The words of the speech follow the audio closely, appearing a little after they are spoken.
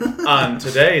On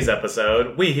today's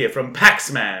episode, we hear from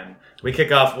Paxman. We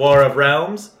kick off War of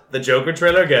Realms, the Joker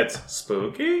trailer gets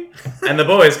spooky, and the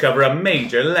boys cover a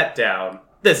major letdown.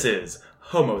 This is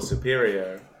Homo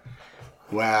Superior.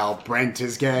 Well, Brent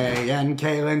is gay, and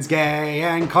Kaylin's gay,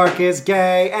 and Clark is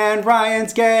gay, and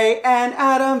Ryan's gay, and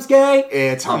Adam's gay.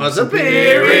 It's Homo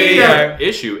Superior.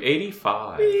 Issue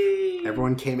 85.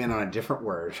 Everyone came in on a different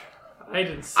word. I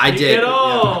didn't see it at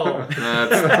all.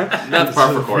 That's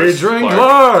par for course. Featuring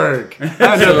Clark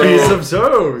and a piece of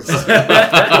toast.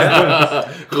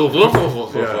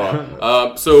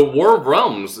 So War of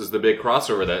Realms is the big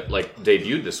crossover that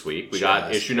debuted this week. We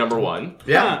got issue number 1.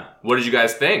 Yeah. What did you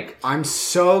guys think? I'm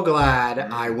so glad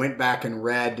I went back and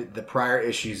read the prior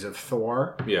issues of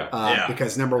Thor. Yeah.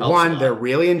 Because number one, they're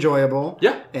really enjoyable.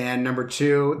 Yeah. And number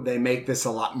two, they make this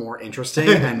a lot more interesting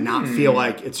and not feel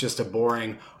like it's just a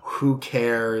boring who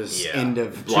cares end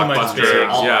of blockbuster.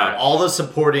 All the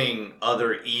supporting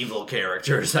other evil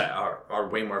characters are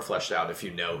way more fleshed out if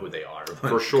you know who they are.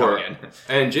 For sure.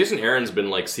 And Jason Aaron's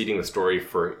been seeding the story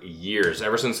for years,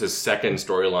 ever since his second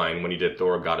storyline when he did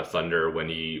Thor: God of Thunder, when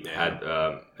he had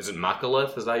is it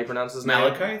Malekith? Is that how you pronounce his name?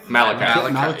 Malekith?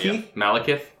 Malekith.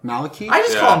 Malekith? I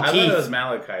just call him I Keith. thought it was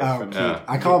Malekith. Oh, Keith.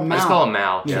 I call him Mal. I just call him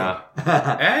Mal. Yeah.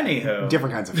 Anywho.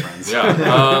 Different kinds of friends.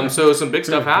 Yeah. So some big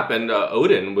stuff happened.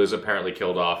 Odin was apparently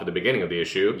killed off at the beginning of the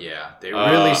issue. Yeah, they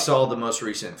really saw the most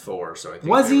recent Thor, so I think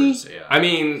Was he? I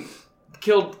mean,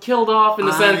 killed off in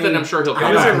the sense that I'm sure he'll It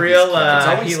come was back. a real,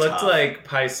 always he looked tough. like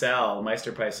Pycelle,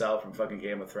 Meister Pycelle from fucking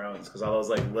Game of Thrones, because all those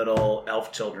little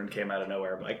elf children came out of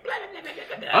nowhere, blah, blah, blah, blah,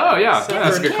 blah, blah. Oh yeah,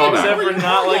 that's a good callback. Except for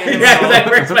not like him Yeah, at all. that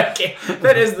brings back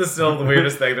that is still the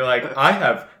weirdest thing. They're like, I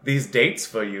have these dates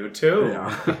for you too.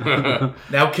 Yeah.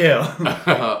 Now kill.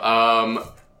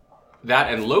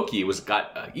 That and Loki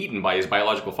got eaten by his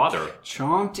biological father.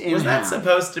 Chomped in Was that half.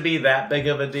 supposed to be that big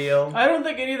of a deal? I don't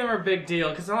think any of them are a big deal,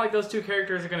 because it's not like those two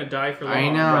characters are going to die for long. I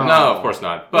know. No, of course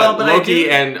not. But, Well, but I Loki do-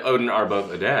 and Odin are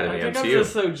both dead in I the think I'm MCU.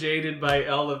 just so jaded by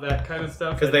all of that kind of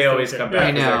stuff. Because that they I always don't come care. back.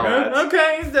 I know. As they're gods.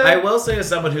 Okay, he's dead. I will say, as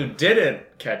someone who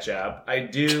didn't catch up, I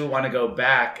do want to go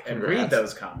back and read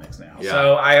those comics now. Yeah.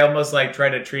 So I almost try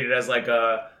to treat it as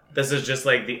this is just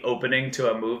the opening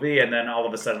to a movie, and then all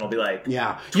of a sudden it'll be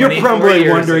Yeah. You're 24 probably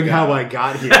years wondering ago. how I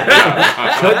got here.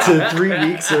 Cut to 3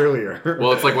 weeks earlier.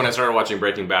 Well, it's like when I started watching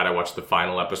Breaking Bad, I watched the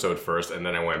final episode first, and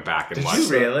then I went back and Did watched. you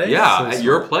really? Yeah, So at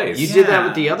your place. You did that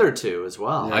with the other two as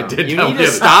well. Yeah. I did. You that need with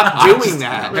to the- stop doing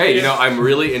that. Hey, I'm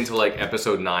really into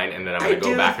episode 9, and then I'm I going to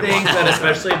do go back and think watch that, all of them.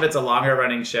 especially if it's a longer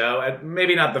running show,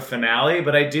 maybe not the finale,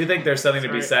 but I do think there's something to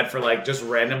be Right. said for just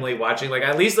randomly watching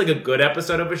at least a good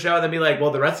episode of a show, and then be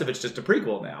well, the rest of it's just a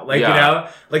prequel now. Yeah.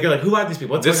 You're who are these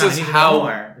people? What's This going on? is I need to know how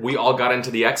more. we all got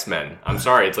into the X-Men. I'm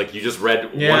sorry, it's you just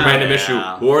read one Yeah. random Yeah. issue.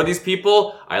 Who are these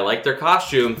people? I like their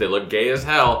costumes. They look gay as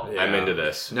hell. Yeah. I'm into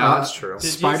this. No, that's true.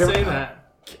 Did Spider- you say that?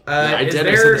 I is did.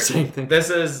 I said there- the same thing. This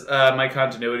is my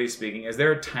continuity speaking. Is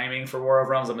there a timing for War of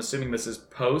Realms? I'm assuming this is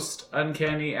post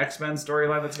Uncanny X-Men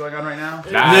storyline that's going on right now.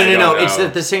 That I No. don't It's know.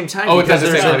 at the same time Oh, it's because at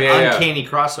the there's same an time, yeah. uncanny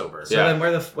crossover. So Yeah. then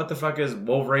what the fuck is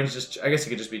Wolverine's just... I guess he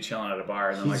could just be chilling at a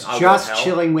bar and then He's I'll go to just hell.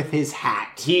 chilling with his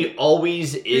hat. He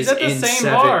always is at the in same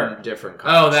 7 bar. different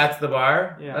comics. Oh, that's the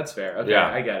bar? Yeah. That's fair. Okay, Yeah,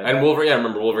 I get it. And Wolverine. Yeah, I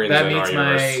remember Wolverine's That in our meets my-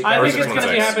 universe. I Or think it's going to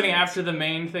be 616. happening after the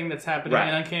main thing that's happening Right.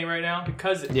 in Uncanny right now,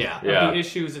 because of Yeah. Yeah. the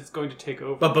issues it's going to take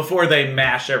over. But before they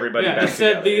mash everybody yeah, back it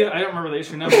said together. I don't remember the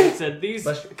issue number. It said these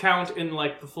Bless count in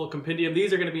the full compendium.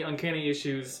 These are going to be Uncanny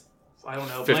issues. I don't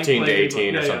know, 15 to blank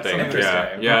 18 or yeah, something. like Interesting.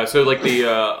 that. Yeah. So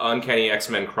the Uncanny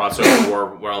X-Men crossover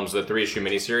War of Realms, the 3-issue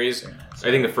miniseries.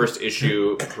 I think the first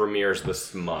issue premieres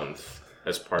this month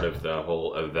as part of the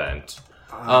whole event.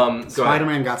 Go ahead.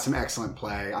 Spider-Man got some excellent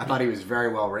play. I thought he was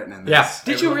very well written in this. Yeah.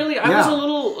 Did you really? I was Yeah. a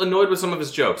little annoyed with some of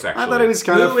his jokes, actually. I thought he was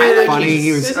kind of Who is- funny.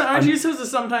 He was. Aren't you supposed to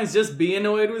sometimes just be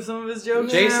annoyed with some of his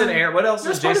jokes? Jason Aaron... What else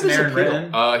has That's part of Jason his Aaron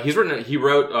appeal. written? He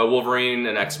wrote Wolverine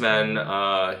and X-Men.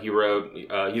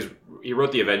 He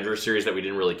wrote the Avengers series that we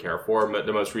didn't really care for, but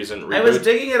the most recent reboot. I was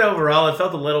digging it overall. It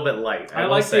felt a little bit light. I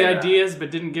will liked say the that. ideas,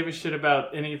 but didn't give a shit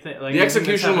about anything. The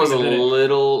execution was a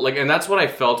little and that's what I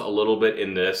felt a little bit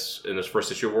in this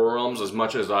first issue of War Realms, as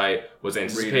much as I was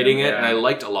anticipating Reading, it, yeah. and I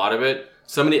liked a lot of it.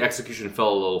 Some of the execution fell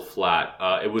a little flat.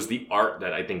 It was the art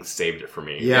that I think saved it for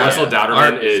me. Yeah. Russell Dowderman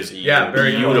Art is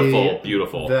very beautiful, good.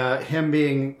 beautiful. Him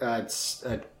being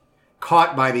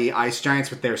caught by the ice giants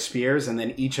with their spears, and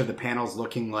then each of the panels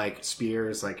looking like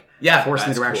spears, forcing the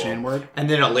that's direction cool. inward. And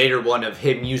then a later one of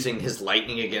him using his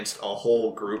lightning against a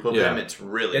whole group of Yeah. them. It's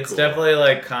really It's cool.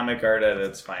 definitely comic art at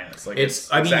its finest.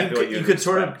 It's. I mean, exactly what you you'd could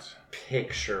sort of expect.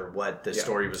 picture what the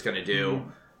story was going to do.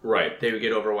 Right. They would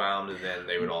get overwhelmed, and then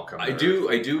they would all come. I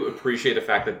do appreciate the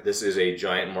fact that this is a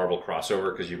giant Marvel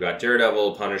crossover because you've got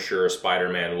Daredevil, Punisher,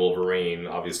 Spider-Man, Wolverine,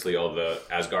 obviously all the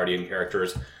Asgardian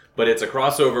characters. But it's a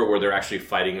crossover where they're actually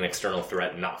fighting an external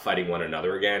threat and not fighting one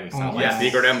another again. It's not like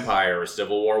Secret Empire or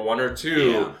Civil War 1 or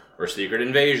 2 or Secret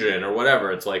Invasion or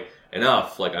whatever. It's like,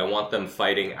 enough. Like, I want them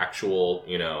fighting actual,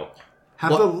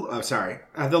 Have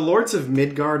the Lords of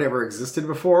Midgard ever existed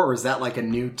before, or is that like a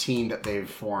new team that they've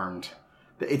formed?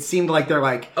 It seemed like they're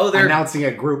announcing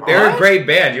a group. They're a great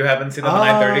band. You haven't seen them in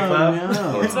 930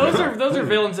 Club? No. Those are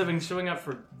villains that have been showing up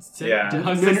for Yeah.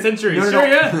 centuries. No. Sure,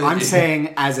 yeah. I'm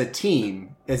saying as a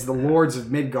team, is the Lords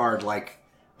of Midgard like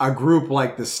a group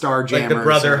like the Starjammers? Like the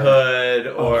Brotherhood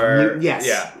or... Yes.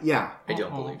 Yeah. I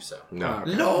don't believe so. No.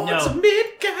 Lords of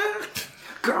Midgard!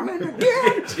 Coming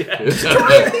again!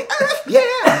 Yeah.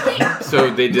 Yeah! So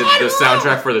they did the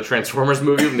soundtrack for the Transformers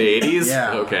movie from the 80s?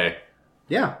 Yeah. Okay.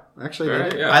 Yeah, actually they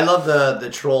Alright, did. yeah. I love the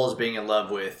trolls being in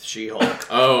love with She-Hulk.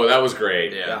 Oh, that was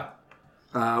great. Yeah.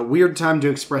 Weird time to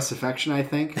express affection, I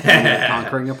think. when you're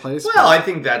conquering a place. Well, I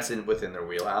think that's within their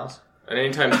wheelhouse. And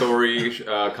anytime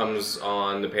Thori comes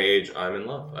on the page, I'm in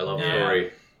love. I love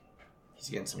Thori. He's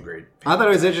getting some great. I thought it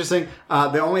was interesting.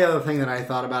 The only other thing that I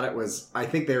thought about it was I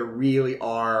think they really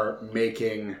are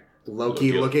making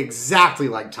Loki look exactly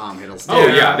like Tom Hiddleston. Oh,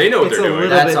 yeah. They know what It's they're a doing. little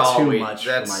That's bit all too we- much for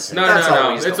that's- my taste. No, That's no.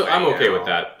 always It's, the way I'm okay now. with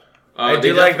that. I they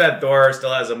do like that Thor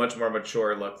still has a much more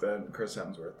mature look than Chris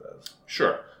Hemsworth does.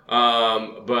 Sure.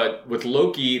 But with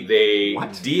Loki, they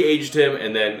de-aged him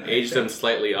and then aged him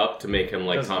slightly up to make him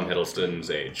like Tom Hiddleston's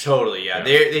age. Totally, yeah.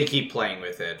 They keep playing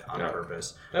with it on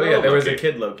purpose. Oh yeah, there was a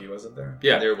kid Loki, wasn't there?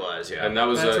 Yeah, There was, yeah. and that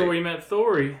was That's where we met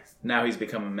Thori. Now he's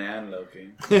become a man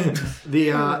Loki. Each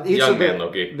Young of man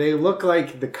Loki. They look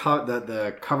like the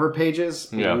cover pages.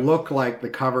 Yeah. Look like the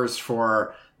covers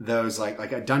for those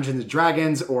like a Dungeons and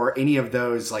Dragons or any of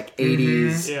those like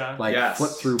 80s Yeah. Yes.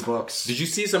 flip through books. Did you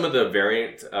see some of the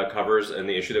variant covers in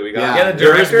the issue that we got? Yeah. Yeah, the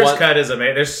There is director's one- cut is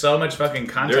amazing. There's so much fucking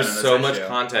content. There's in this so much issue.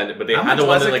 content, but they How had much the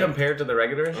one was that it like compared to the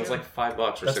regular issue? it was like $5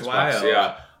 or That's $6. wild.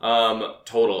 Yeah.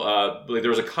 Total. Like, there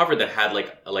was a cover that had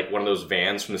like one of those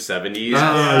vans from the 70s.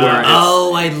 yeah. where it's-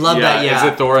 I love Is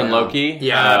it Thor and Loki?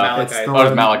 Yeah, It's Malekith. Thor Oh,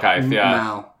 it's Malekith, yeah.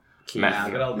 Mal.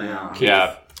 Look at old Mal.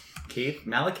 Yeah. Keith?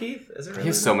 Malekith? Is it really? He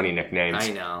has so many nicknames.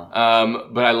 I know.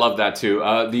 But I love that too.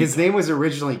 His name was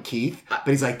originally Keith, but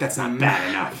he's like, that's not bad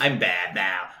enough. I'm bad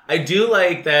now. I do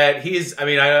like that he's... I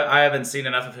mean, I haven't seen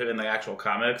enough of him in the actual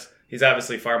comics. He's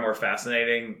obviously far more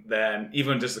fascinating than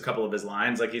even just a couple of his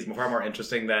lines. Like, he's far more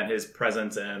interesting than his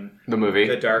presence in the movie,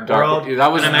 The Dark World.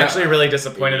 That was. And I'm actually really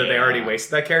disappointed that they Yeah. already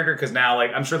wasted that character, because now,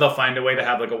 like, I'm sure they'll find a way to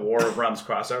have, like, a War of Realms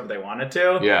crossover if they wanted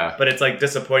to. Yeah. But it's, like,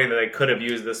 disappointing that they could have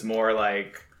used this more,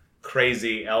 like,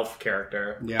 crazy elf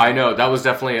character. Yeah. I know that was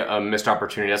definitely a missed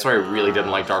opportunity. That's why I really didn't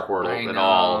like Dark World I at know.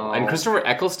 all. And Christopher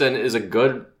Eccleston is a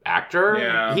good actor,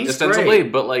 Yeah. He's ostensibly,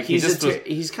 great. but like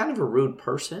He's kind of a rude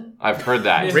person. I've heard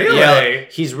that. Really? Yeah,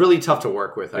 he's really tough to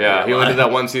work with. Yeah, he only did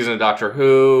that one season of Doctor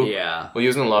Who. Yeah. Well, he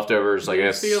was in the Leftovers, I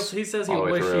guess. He says he all the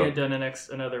way wished he through. had done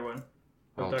another one.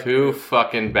 Well, Doctor too Who.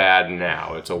 fucking bad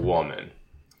now. It's a woman.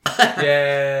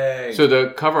 Yay. So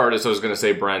the cover artist, I was going to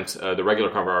say, Brent, the regular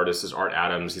cover artist is Art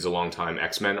Adams. He's a longtime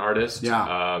X-Men artist.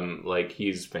 Yeah.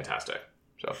 He's fantastic.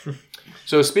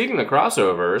 So speaking of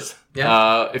crossovers,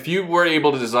 if you were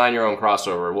able to design your own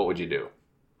crossover, what would you do?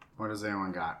 What has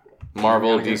anyone got?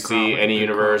 Marvel, Gotta get a DC, crop- any good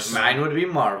universe? Mine would be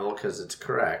Marvel because it's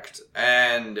correct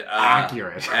and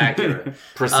Accurate. Accurate.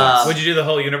 Precise. Would you do the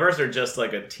whole universe or just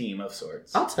like a team of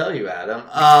sorts? I'll tell you, Adam.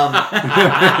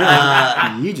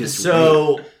 You just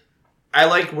So I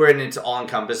like when it's all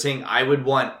encompassing. I would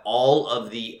want all of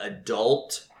the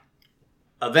adult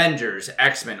Avengers,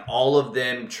 X-Men, all of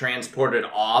them transported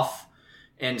off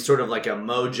and sort of like a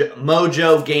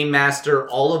Mojo, Game Master,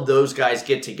 all of those guys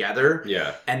get together.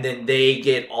 Yeah. And then they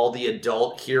get all the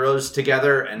adult heroes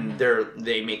together and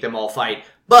they make them all fight.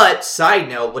 But side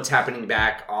note, what's happening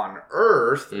back on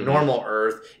Earth, normal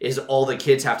Earth, is all the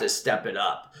kids have to step it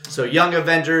up. So Young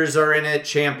Avengers are in it,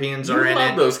 Champions are in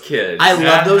it. those kids. I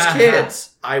love those kids.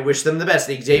 I wish them the best.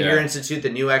 The Xavier Yeah. Institute, the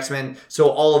new X-Men. So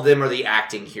all of them are the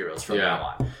acting heroes from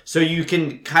now on. So you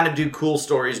can kind of do cool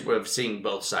stories of seeing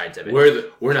both sides of it.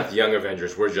 We're not the Young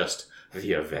Avengers. We're just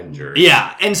the Avengers.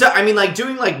 Yeah. And so, I mean, like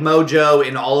doing like Mojo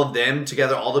and all of them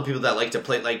together, all the people that like to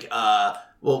play like,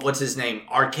 what's his name?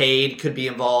 Arcade could be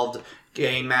involved.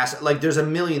 Game Master. Like there's a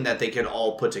million that they could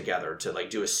all put together to like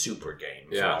do a super game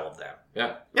for all of them.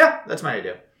 Yeah. Yeah, that's my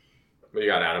idea. What do you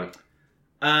got, Adam?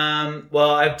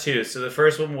 Well, I have two. So the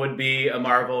first one would be a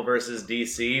Marvel versus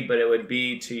DC, but it would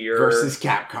be to your Versus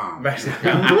Capcom.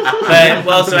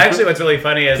 but so actually, what's really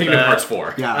funny is Kingdom Hearts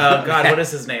 4. Yeah. Oh God, what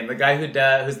is his name? The guy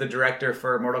who's the director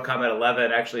for Mortal Kombat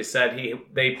 11 actually said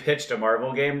they pitched a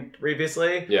Marvel game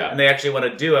previously, Yeah. and they actually want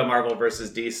to do a Marvel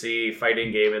versus DC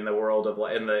fighting game in the world of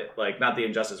not the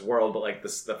Injustice world, but like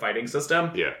the fighting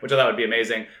system, Yeah. which I thought would be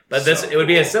amazing. But it would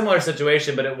be a similar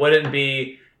situation, but it wouldn't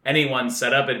be anyone's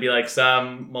setup. It'd be like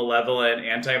some malevolent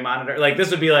anti-monitor. Like this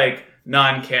would be like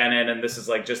non-canon, and this is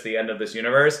like just the end of this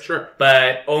universe. Sure.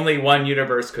 But only one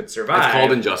universe could survive. It's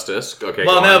called Injustice. Okay.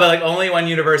 Well, go no, on. but like only one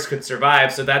universe could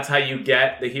survive, so that's how you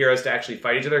get the heroes to actually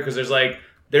fight each other. Because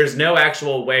there's no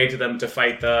actual way to them to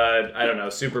fight the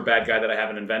super bad guy that I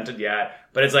haven't invented yet.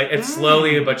 But it's like it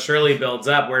slowly but surely builds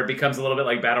up where it becomes a little bit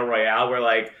like Battle Royale, where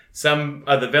like some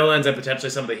of the villains and potentially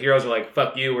some of the heroes are like,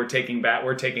 "Fuck you, we're taking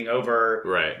over.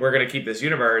 Right. We're gonna keep this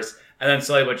universe." And then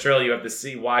slowly but surely you have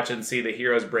to watch and see the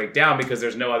heroes break down because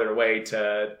there's no other way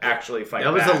to actually fight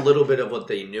That was back. a little bit of what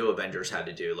the new Avengers had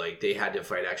to do. Like they had to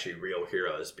fight actually real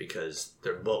heroes because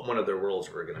one of their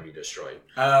worlds were going to be destroyed.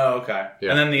 Oh, okay. Yeah.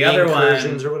 And then the other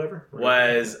Incursions one or whatever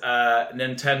was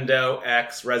Nintendo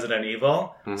X Resident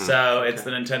Evil. So it's the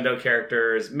Nintendo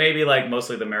characters, maybe like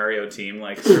mostly the Mario team,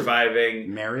 like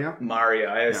surviving Mario? Mario.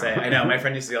 I know. My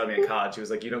friend used to yell at me in college. He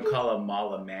was like, "You don't call a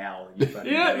mall a mal." You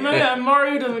fucking Yeah, idiot." man,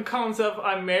 Mario doesn't call himself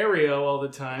I'm Mario all the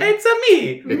time. It's a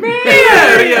me, Mario!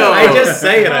 I just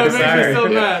say it. Oh, I'm it makes me sorry. so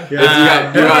mad.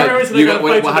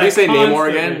 How do you say Namor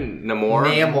again? Namor?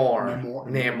 Namor.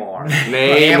 Namor.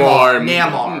 But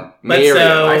Mario.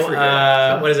 so, I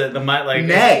forget. what is it? Like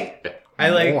Nay. I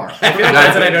like. More. I feel like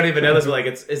that's what I don't even know this, but like,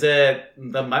 is it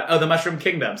the Mushroom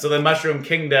Kingdom? So the Mushroom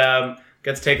Kingdom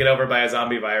gets taken over by a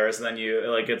zombie virus, and then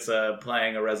it's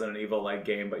playing a Resident Evil like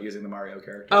game, but using the Mario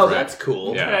character. Oh, that's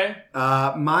cool. Yeah.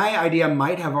 Okay. My idea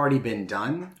might have already been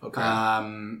done. Okay.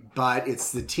 But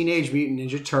it's the Teenage Mutant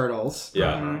Ninja Turtles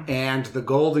Yeah. and the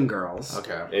Golden Girls.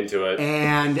 Okay. Into it.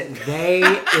 And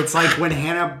it's like when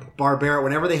Hanna-Barbera,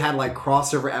 whenever they had like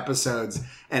crossover episodes,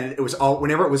 and it was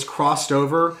whenever it was crossed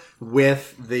over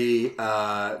with the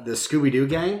Scooby-Doo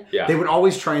gang, Yeah. they would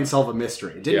always try and solve a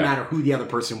mystery. It didn't Yeah. matter who the other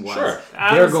person was. Sure. Their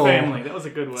Adam's goal. Family. That was a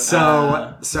good one.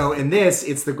 So in this,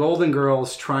 it's the Golden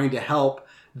Girls trying to help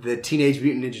the Teenage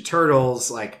Mutant Ninja Turtles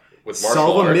like With martial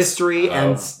solve a arts. mystery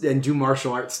Oh. and do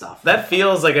martial arts stuff. That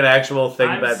feels like an actual thing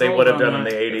I'm that they sold would have on done in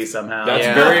that. the 80s somehow. That's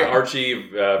Yeah. very Archie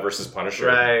versus Punisher.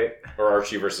 right. Or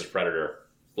Archie versus Predator.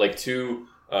 Like two...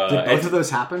 Did both of those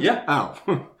happen? Yeah. Oh.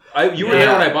 You were Yeah.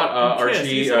 here when I bought Kiss. Archie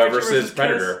You said Archie versus versus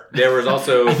Predator. There was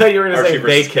also I thought you were going to Archie say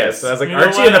they versus kiss. I was like, You know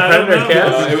Archie what? and the I don't Predator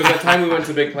know. kiss? It was that time we went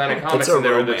to Big Planet Comics, a and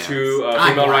there were the romance. two I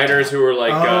female like writers who were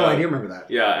like... I do remember that.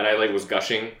 Yeah, and I was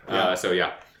gushing. So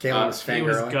yeah. Caitlin was He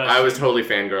was fangirling. gushing. I was totally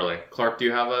fangirling. Clark, do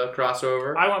you have a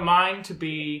crossover? I want mine to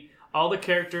be all the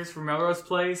characters from Melrose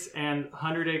Place and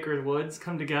 100 Acre Woods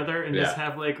come together and just Yeah.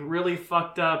 have like really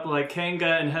fucked up like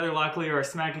Kanga and Heather Locklear are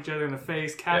smack each other in the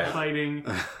face, cat Yeah. fighting.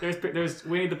 There's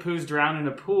Winnie the Pooh's drowned in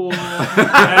a pool. And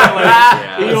like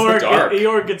that's dark.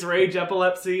 Eeyore gets rage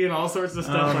epilepsy and all sorts of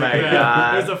stuff Oh like my that.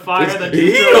 God. There's a fire that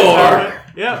Eeyore!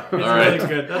 Yeah, it's right. really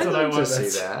good. That's what I want. to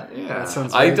see that. Yeah. That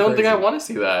sounds I very don't think I crazy. want to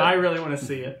see that. I really want to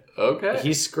see it. Okay.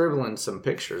 He's scribbling some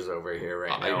pictures over here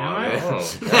right now. I know.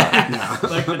 Oh,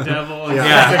 God. Like the devil. And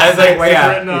Yeah, I was like,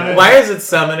 written on it. why is it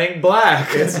summoning black?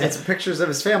 It's pictures of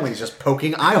his family. He's just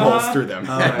poking eye holes through them.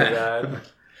 Oh my god.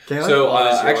 Caleb? So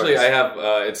What is actually, yours? I have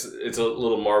it's a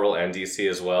little Marvel and DC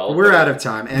as well. We're out of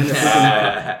time. And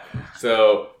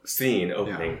So scene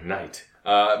opening night.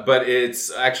 But it's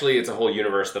a whole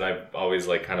universe that I've always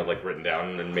like kind of like written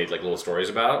down and made like little stories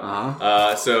about.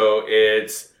 Uh-huh. So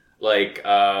it's like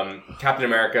Captain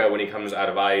America when he comes out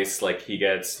of ice, like he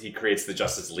creates the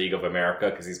Justice League of America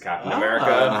because he's Captain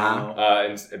America.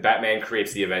 And Batman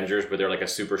creates the Avengers, but they're like a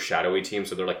super shadowy team,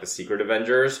 so they're like the Secret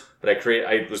Avengers. But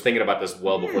I was thinking about this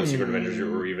well before the Secret Avengers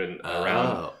were even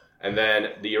around. And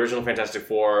then the original Fantastic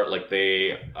Four, like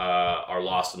they are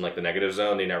lost in like the negative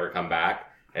zone; they never come back.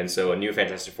 And so a new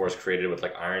Fantastic Four is created with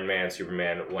like Iron Man,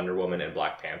 Superman, Wonder Woman, and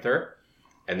Black Panther.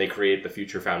 And they create the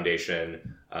Future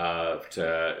Foundation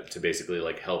to basically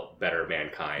like help better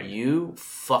mankind. You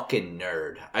fucking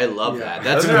nerd. I love Yeah. that.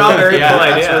 That's Those are all very cool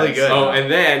that's ideas. really good. Oh,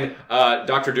 and then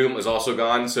Doctor Doom was also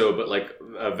gone. So, but like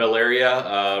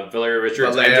Valeria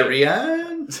Richards,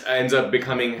 Valerian? ends up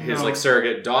becoming his like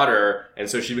surrogate daughter, and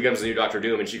so she becomes the new Doctor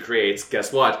Doom, and she creates,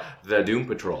 guess what, the Doom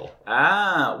Patrol.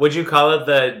 Ah, would you call it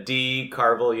the D.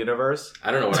 Carvel universe?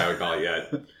 I don't know what I would call it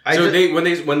yet.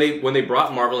 When they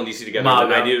brought Marvel and DC together,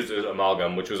 the idea was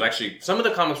amalgam, which was actually some of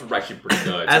the comics were actually pretty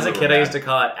good. As a kid, I used to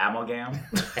call it amalgam.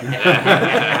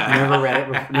 Never read it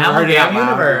before. Amalgam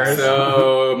universe.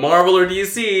 So Marvel or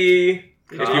DC.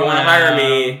 If you want to hire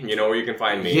me, you know where you can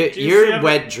find me. Your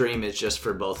wet dream is just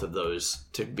for both of those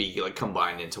to be like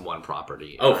combined into one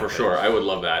property. Oh, for sure. I would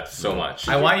love that so much.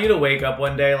 I want you to wake up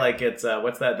one day like it's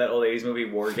what's that old 80s movie,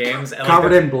 War Games, and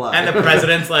Covered in blood. And the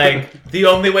president's like, the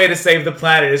only way to save the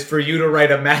planet is for you to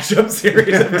write a mashup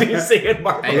series of DC and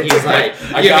Marvel. And he's like,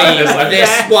 I you got mean this.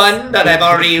 this one that I've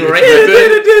already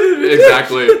written?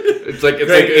 Exactly. It's like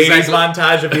Great 80s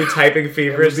montage of you typing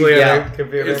feverishly on a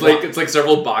computer. It's like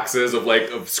several boxes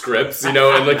of scripts, you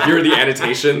know, and like here are the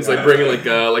annotations, like bringing like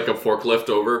a forklift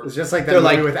over. It's just like that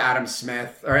movie with Adam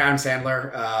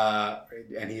Sandler,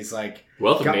 and he's like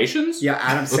Wealth of Nations? Yeah,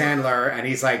 Adam Sandler, and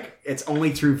he's like, it's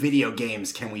only through video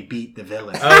games can we beat the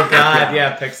villain. Oh god,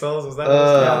 yeah, Pixels, was that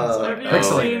what Have you ever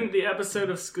seen the episode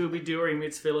of Scooby-Doo where he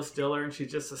meets Phyllis Diller and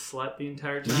she's just a slut the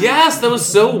entire time? Yes, that was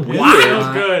so weird.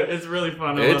 It's good. It's really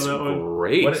fun. I It's love that one.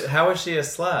 great. How is she a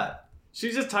slut?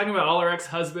 She's just talking about all her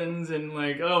ex-husbands and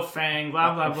like, oh, Fang,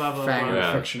 blah, blah, blah, blah, Fang, blah.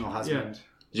 Yeah. fictional husband.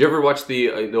 Did you ever watch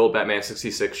the old Batman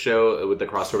 66 show with the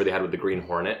crossover they had with the Green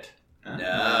Hornet? No,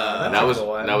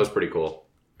 That was pretty cool.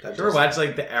 Did you ever watch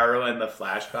like the Arrow and the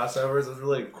Flash crossovers? It was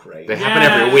really great. They happen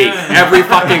every week. Every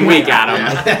fucking week, Adam.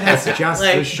 That's just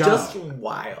the show. Just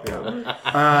wild.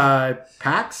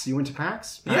 PAX? You went to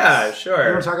PAX? Yeah, sure.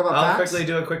 You want to talk about I'll PAX? quickly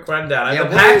do a quick rundown. I'm Yeah,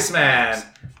 the what PAX is man.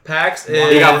 PAX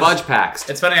is... You got Fudge Paxed.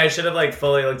 It's funny, I should have like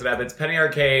fully looked it up. It's Penny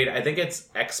Arcade. I think it's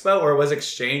Expo or it was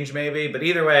Exchange maybe, but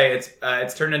either way,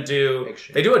 it's turned into...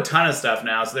 Exchange. They do a ton of stuff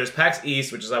now. So there's PAX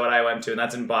East, which is what I went to, and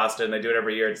that's in Boston. They do it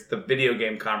every year. It's the video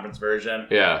game conference version.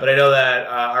 Yeah. But I know that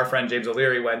our friend James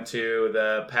O'Leary went to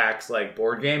the PAX like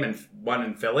board game and one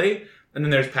in Philly. And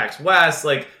then there's PAX West.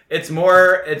 Like I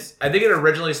think it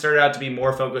originally started out to be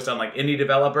more focused on like indie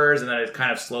developers, and then it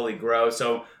kind of slowly grows.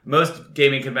 So most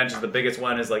gaming conventions, the biggest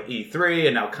one is like E3,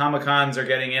 and now Comic-Cons are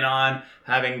getting in on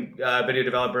having video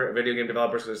game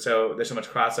developers. So there's so much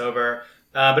crossover.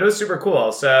 But it was super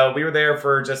cool. So we were there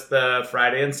for just the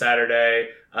Friday and Saturday.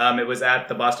 It was at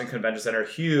the Boston Convention Center,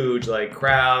 huge like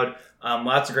crowd.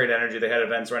 Lots of great energy. They had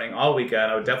events running all weekend.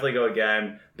 I would definitely go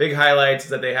again. Big highlights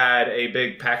is that they had a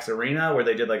big PAX Arena where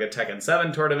they did like a Tekken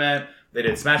 7 tournament. They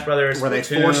did Smash Brothers, Where they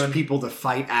Splatoon. forced people to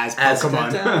fight as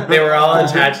Pokemon. They were all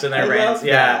attached in their reins.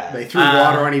 Yeah. They threw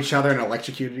water on each other and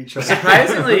electrocuted each other.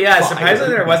 Surprisingly,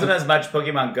 there wasn't as much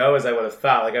Pokemon Go as I would have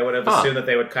thought. Like I would have assumed that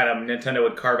they would Nintendo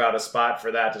would carve out a spot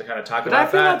for that to kind of talk But about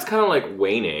I feel that. that's kind of like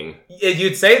waning.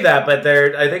 You'd say that, but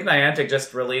I think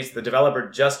Niantic the developer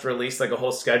just released like a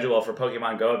whole schedule for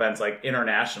Pokemon Go events like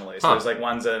internationally. So there's like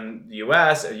ones in the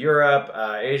US, Europe,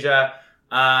 Asia.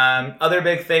 Other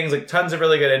big things, like tons of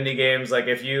really good indie games. Like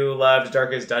if you loved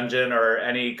Darkest Dungeon or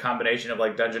any combination of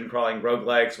like dungeon crawling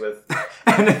roguelikes with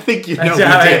And I think you know we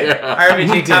did.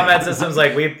 RPG combat systems,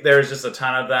 like there's just a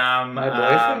ton of them. My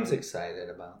boyfriend's excited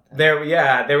about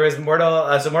that. There was Mortal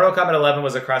Kombat 11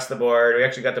 was across the board. We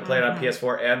actually got to play it on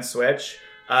PS4 and Switch.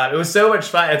 It was so much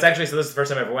fun. It's actually, so this is the first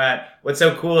time I ever went. What's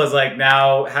so cool is like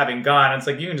now having gone, it's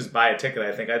like you can just buy a ticket,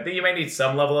 I think you might need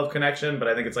some level of connection, but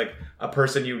I think it's like a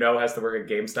person has to work at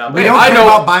GameStop. We don't care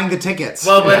about buying the tickets.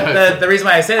 Well, but the reason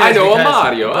why I say that I is know a because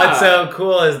Mario. what's so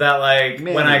cool is that like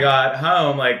Man. when I got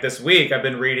home, like this week, I've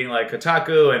been reading like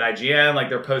Kotaku and IGN, like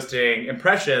they're posting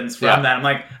impressions from that. I'm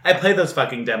like, I played those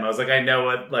fucking demos. Like I know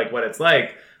what it's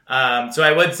like. So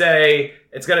I would say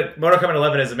Mortal Kombat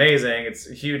 11 is amazing. It's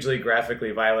hugely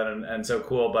graphically violent and so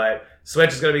cool, but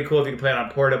Switch is going to be cool if you can play it on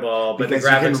portable, but because the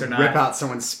graphics you can are not. rip out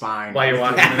someone's spine while you're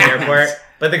walking in the airport.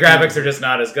 But the graphics are just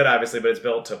not as good, obviously, but it's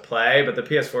built to play. But the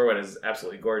PS4 one is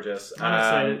absolutely gorgeous.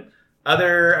 I'm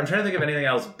I'm trying to think of anything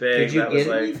else big. Did you that get was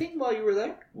like, anything while you were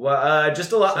there? well,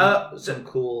 just a lot. Some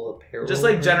cool apparel. Just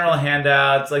like general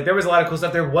handouts. Like there was a lot of cool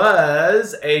stuff. There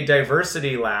was a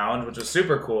diversity lounge, which was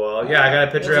super cool. Yeah, I got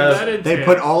a picture of. They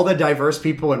put all the diverse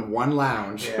people in one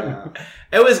lounge. Yeah.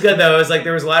 It was good though. It was like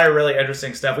there was a lot of really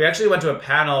interesting stuff. We actually went to a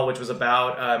panel which was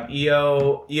about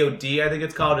EOD, I think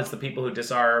it's called. It's the people who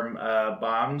disarm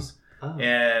bombs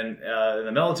in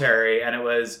the military, and it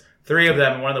was 3 of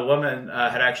them. And one of the women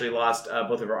had actually lost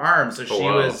both of her arms, so she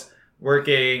was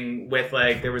working with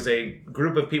like there was a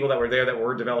group of people that were there that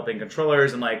were developing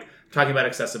controllers and like talking about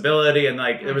accessibility, and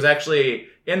like there was actually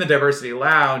in the diversity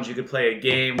lounge you could play a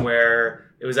game where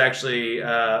it was actually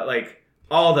like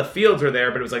all the fields were there,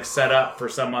 but it was like set up for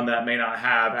someone that may not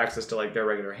have access to like their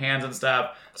regular hands and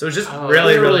stuff. So it's just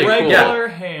really cool. Regular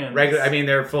hands. I mean,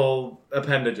 they're full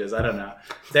appendages. I don't know.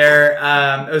 They're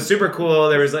it was super cool.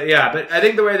 There was but I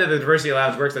think the way that the Diversity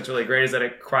Lounge works that's really great is that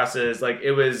it crosses like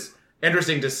it was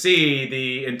interesting to see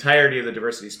the entirety of the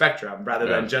diversity spectrum rather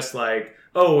than just like,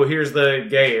 oh, here's the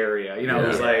gay area. You know, it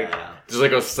was like just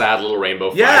like a sad little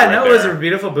rainbow flag. Yeah, right no, there. it was a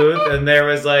beautiful booth, and there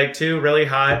was like 2 really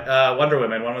hot Wonder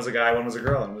Women. One was a guy, one was a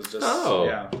girl, and it was just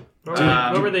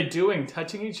What were they doing?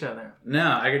 Touching each other?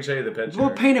 No, I can show you the picture. We'll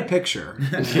paint a picture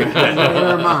in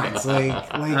our minds.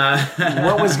 Like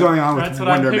what was going on with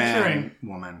Wonder Man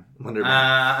woman?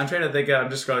 I'm trying to think. I'm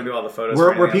just scrolling through all the photos.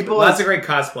 Were people lots of great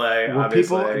cosplay? Were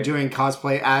obviously. people doing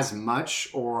cosplay as much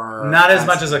or not as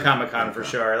much as a Comic-Con for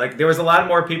sure? Like there was a lot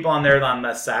more people on there on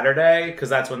the Saturday because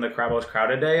that's when the most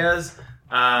crowded day is.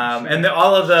 And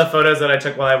all of the photos that I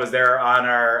took while I was there are on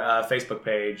our Facebook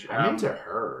page. I'm into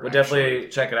her. We'll definitely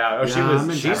check it out. Oh,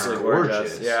 she's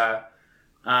gorgeous. Yeah.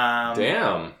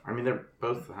 Damn. I mean, they're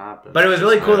both hot. But it was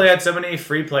really cool. They had so many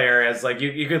free play areas. Like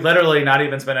you could literally not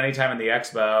even spend any time in the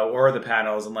expo or the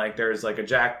panels. And like there's like a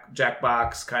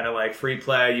Jackbox kind of like free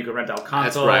play. You could rent out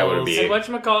consoles. That's where I would be. And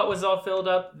whatchamacallit was all filled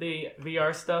up. The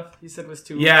VR stuff you said was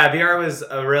too. Yeah, VR was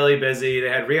really busy. They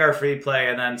had VR free play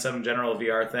and then some general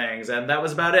VR things, and that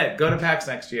was about it. Go to PAX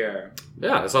next year.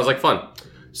 Yeah, that sounds like fun.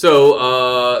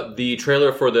 So, the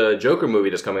trailer for the Joker movie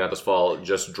that's coming out this fall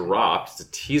just dropped. It's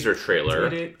a teaser trailer.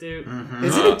 Mm-hmm.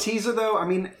 Is it a teaser, though? I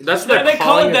mean... That's what they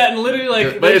call it that, and literally,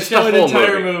 like, they show an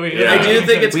entire movie. Yeah. I do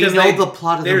think it's because the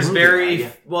plot of the movie.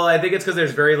 Well, I think it's because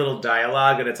there's very little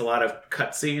dialogue, and it's a lot of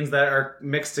cutscenes that are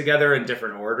mixed together in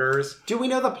different orders. Do we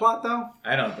know the plot, though?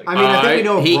 I don't think I mean, I think we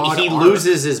know he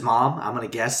loses his mom. I'm going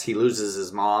to guess he loses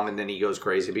his mom, and then he goes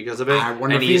crazy because of it. I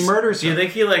wonder if he murders her. Do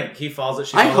you think he falls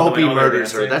at I hope he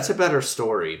murders her. That's a better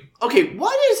story. Okay,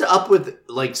 what is up with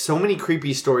like so many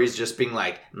creepy stories just being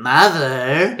like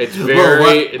mother? It's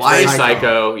very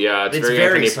psycho. Yeah, it's very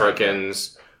Anthony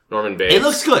Perkins, Norman Bates. It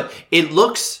looks good. It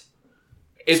looks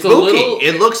spooky.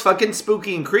 It looks fucking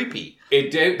spooky and creepy.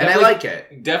 And I like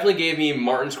it. Definitely gave me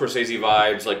Martin Scorsese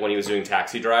vibes, like when he was doing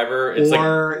Taxi Driver. It's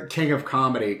or King of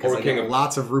Comedy, because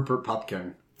lots of Rupert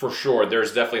Pupkin. For sure,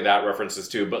 there's definitely that references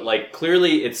too. But like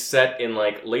clearly, it's set in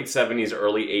like late 70s,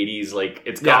 early 80s. Like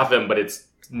it's Gotham, but it's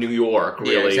New York.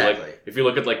 Really, yeah, exactly. Like if you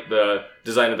look at like the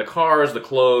design of the cars, the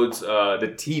clothes,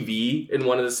 the TV in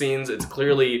one of the scenes, it's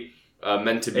clearly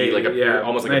meant to be like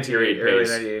almost like a period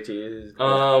piece.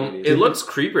 It looks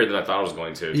creepier than I thought it was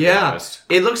going to. Yeah,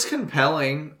 it looks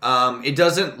compelling. It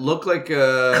doesn't look like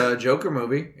a Joker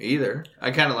movie either. I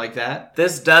kind of like that.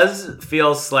 This does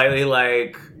feel slightly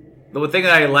like. The thing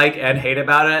that I like and hate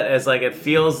about it is like it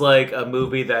feels like a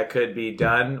movie that could be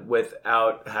done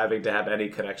without having to have any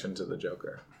connection to the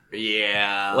Joker.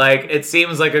 Yeah. Like it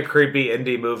seems like a creepy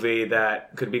indie movie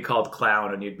that could be called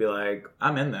Clown and you'd be like,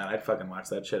 I'm in that. I'd fucking watch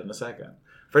that shit in a second.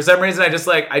 For some reason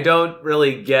I don't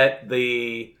really get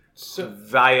the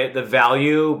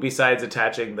value besides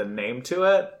attaching the name to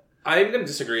it. I'm going to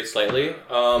disagree slightly.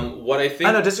 What I think...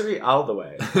 I don't disagree all the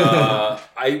way.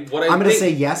 I'm going to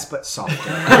say yes, but softer.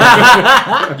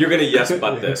 You're going to yes,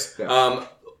 but this. Yeah.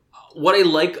 What I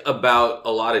like about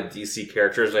a lot of DC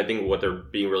characters, and I think what they're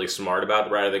being really smart about,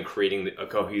 rather than creating a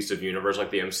cohesive universe like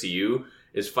the MCU,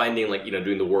 is finding, like, you know,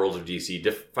 doing the worlds of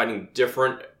DC, finding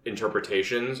different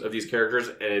interpretations of these characters,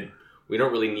 and we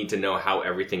don't really need to know how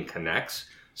everything connects.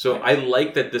 So I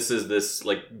like that this is this,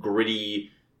 like, gritty...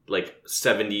 like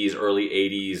 70s, early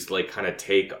 80s, like kind of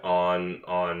take on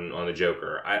the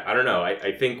Joker. I don't know.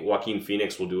 I think Joaquin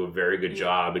Phoenix will do a very good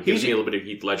job. It gives me a little bit of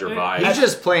Heath Ledger vibe. He's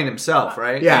just playing himself,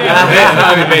 right? Yeah.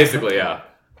 I mean, basically, yeah.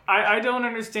 I don't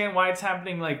understand why it's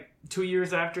happening like 2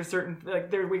 years after certain. Like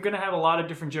we're going to have a lot of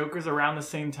different Jokers around the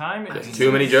same time.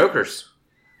 Too many Jokers.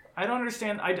 I don't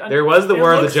understand. There was the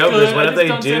War of the Jokers. Good. What if they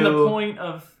do? Understand the point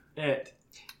of it.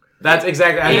 That's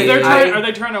exactly. Are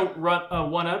they trying to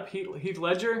one up Heath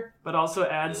Ledger, but also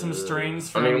add some strains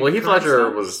from? I mean, Heath Ledger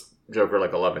was Joker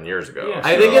like 11 years ago. Yeah,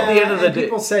 I think at the end of the day,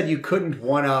 people said you couldn't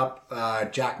one up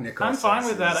Jack Nicholson. I'm fine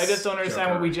with that. I just don't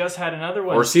understand why we just had another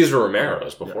one. Or Cesar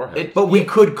Romero's before him. But we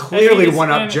could clearly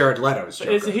one up Jared Leto's Joker.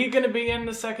 Is he going to be in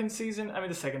the second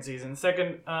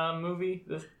movie?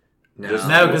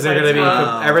 No, because they're going to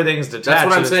be everything's detached. That's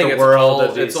what I'm saying.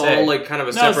 It's all like kind of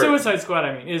a separate. No, Suicide Squad.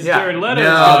 I mean, is Jared Leto?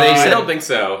 No, I don't think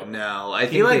so. No, I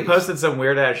think he posted some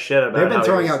weird ass shit about. They've been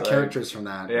throwing out characters from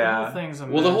that. Yeah.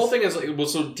 The whole thing is so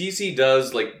DC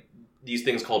does like these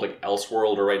things called like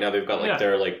Elseworld, or right now they've got like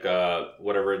their like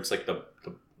whatever it's like the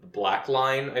black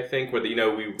line, I think, where we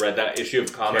read that issue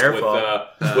of comic Careful.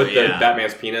 with the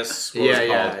Batman's penis. What was it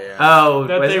called? Oh,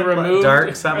 That was they it removed.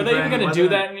 dark something. Are they even going to Was do it?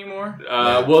 that anymore?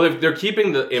 Well, they're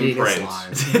keeping the Penis imprint.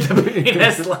 line. The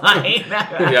penis line.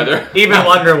 Yeah, they're Even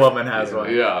Wonder Woman has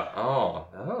one. Yeah.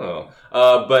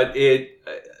 But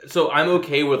so I'm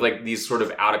okay with like these sort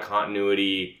of out of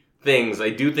continuity things. I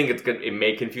do think it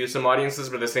may confuse some audiences,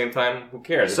 but at the same time, who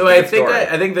cares? So It's a I good think story.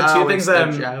 I think the two Oh, things it's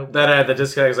that the joke. I had the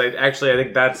disconnect is I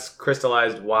think that's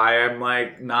crystallized why I'm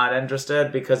like not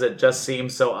interested, because it just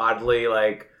seems so oddly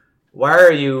like, why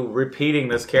are you repeating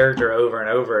this character over and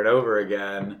over and over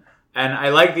again? And I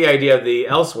like the idea of the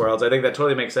Elseworlds. I think that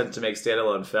totally makes sense to make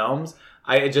standalone films.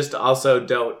 I just also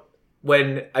don't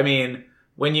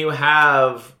when you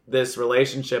have this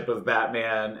relationship of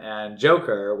Batman and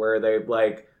Joker where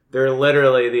they're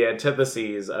literally the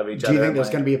antitheses of each other. Do you think there's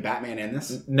going to be a Batman in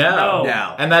this? No.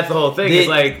 No. And that's the whole thing. Is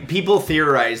like people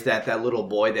theorize that little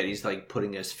boy that he's like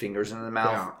putting his fingers in the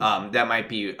mouth, that might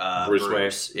be Bruce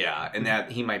Wayne. Yeah, and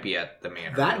that he might be at the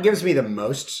manor. That gives me the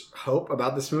most hope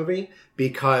about this movie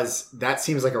because that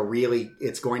seems like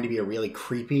it's going to be a really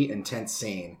creepy, intense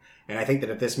scene. And I think that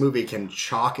if this movie can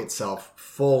chock itself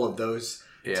full of those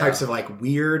types of like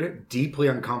weird, deeply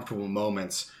uncomfortable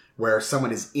moments where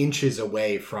someone is inches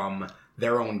away from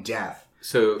their own death,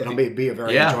 So it'll be a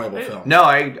very enjoyable film. No,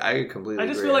 I completely. I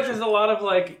just agree, feel like actually. there's a lot of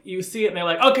like you see it and they're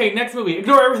like, okay, next movie,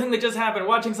 ignore everything that just happened,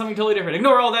 watching something totally different,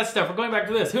 ignore all that stuff, we're going back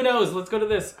to this. Who knows? Let's go to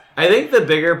this. I think the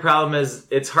bigger problem is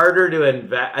it's harder to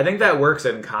invest. I think that works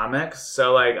in comics.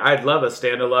 So like, I'd love a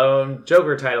standalone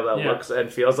Joker title that looks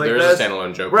and feels like there's this. a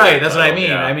standalone Joker. Right, that's what I title, mean.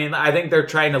 yeah. I mean, I think they're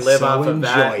trying to live So off of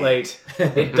that. enjoy Like,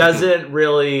 it doesn't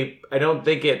really. I don't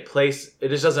think it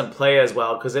just doesn't play as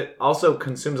well because it also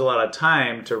consumes a lot of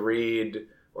time to read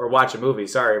or watch a movie.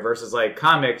 Sorry, versus like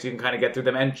comics, you can kind of get through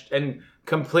them and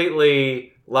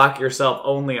completely lock yourself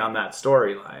only on that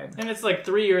storyline. And it's like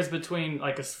 3 years between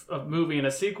like a movie and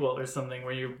a sequel or something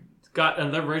where you got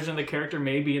another version of the character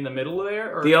maybe in the middle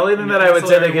there. Or The only thing that I would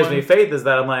say that gives me faith is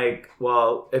that I'm like,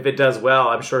 well, if it does well,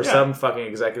 I'm sure some fucking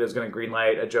executive's going to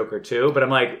greenlight a Joker 2. But I'm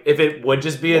like, if it would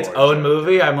just be its own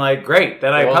movie, I'm like, great.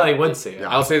 Then I probably would see it.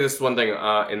 I'll say this one thing.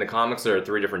 In the comics, there are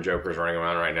 3 different Jokers running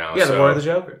around right now. Yeah, so, the War of the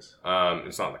Jokers.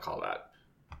 It's not called that.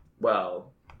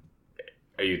 Well,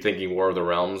 Are you thinking War of the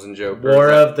Realms and Joker?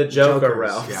 War of the Joker Jokers,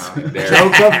 realms. yeah. There.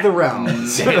 Joke of the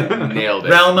realms. Nailed it.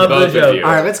 Realm of the Both Joker. you. All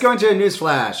right, let's go into a news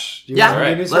flash. Do you Yeah, want to do all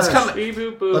right. news Let's flash? come. Beep,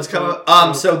 boop, boop, Let's come.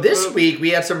 boop, So boop, this boop. week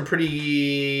we had some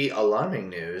pretty alarming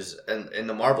news in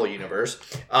the Marvel universe.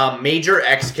 Major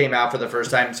X came out for the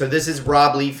first time. So this is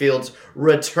Rob Liefeld's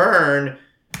return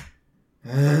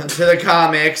to the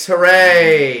comics.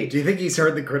 Hooray! Do you think he's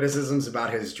heard the criticisms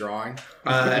about his drawing?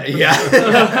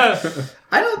 Yeah.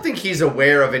 I don't think he's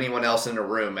aware of anyone else in the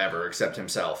room ever except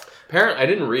himself. I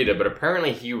didn't read it, but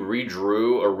apparently he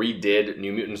redrew or redid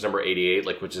New Mutants number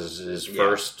 88, which is his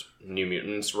first New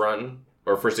Mutants run,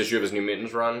 or first issue of his New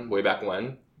Mutants run, way back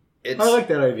when. It's, I like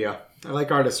that idea. I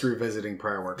like artists revisiting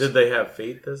prior works. Did they have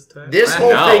feet this time? this I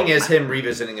whole know. thing is him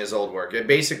revisiting his old work. It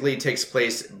basically takes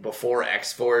place before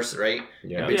X-Force, right?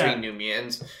 Yeah. In between Yeah. New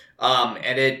Mutants.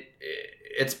 And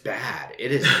it's bad.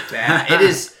 It is bad. It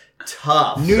is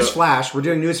tough. News flash. We're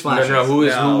doing news flashes. No, who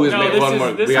is No, made this one is-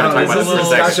 more? this We gotta one talk is about a this in a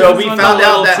little- second. So we This one's found a out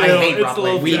little that too- I hate it's Rob a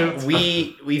little Liefeld.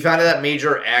 too- we found out that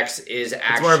Major X is It's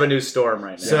actually more of a new storm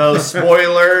right now. So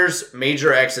spoilers,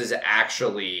 Major X is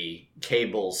actually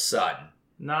Cable's son.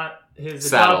 Not his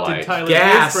Satellite. adopted Tyler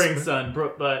Gas. Dayspring son,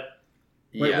 but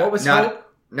Wait, what was not,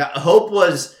 Hope? Not, Hope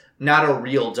was not a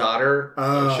real daughter.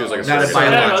 Oh. She was like a Not a surrogate. I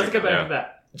don't know, let's biological, get back yeah. to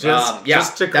that.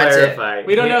 just to that's it. clarify,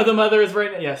 We don't know who the mother is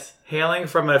right now. Yes. hailing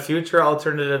from a future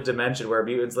alternative dimension where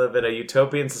mutants live in a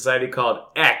utopian society called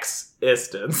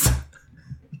X-istance.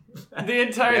 The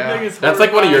entire Yeah. thing is That's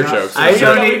like one of your horrifying. jokes.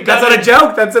 I don't need, that's not a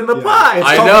joke. That's in the plot. It's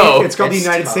I called know. It's called It's the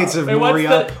United tough. States of Wait, what's Moria.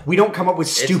 the- We don't come up with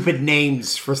stupid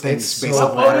names for things it's based so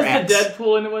on What letter is the X.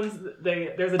 Deadpool in the ones?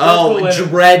 There's a Deadpool Oh, in it.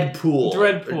 Dreadpool.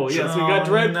 Dreadpool. Yes, we got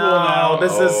Oh, Dreadpool no, now.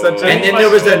 this is such a- And then there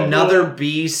was another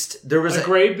beast. There was A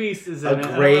gray beast is in a it.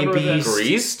 I gray remember that. beast.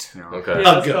 Greased? Yeah. Okay.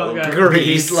 Yeah. a Let's go, guys.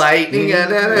 beast lightning.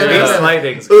 Beast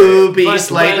lightning's Ooh, beast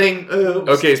But- lightning. Ooh.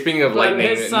 Okay, speaking of But lightning.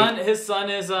 his son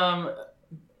is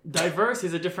diverse.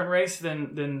 He's a different race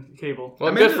than Cable. Well,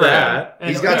 I'm good into for him. that. And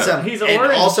He's got yeah, some, He's and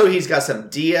orange. also he's got some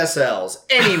DSLs.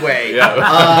 Anyway,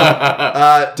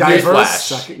 Yeah. Diverse. Flash.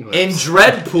 Sucking in lips.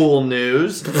 Dreadpool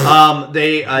news,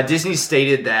 Disney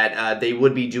stated that they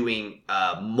would be doing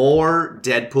more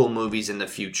Deadpool movies in the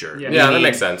future. Yeah. Yeah, that Meaning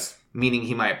makes sense. meaning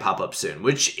he might pop up soon,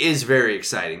 which is very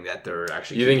exciting that they're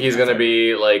actually. You think keeping he's that going to there.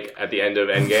 be like at the end of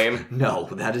Endgame? No,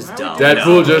 that is dumb. Deadpool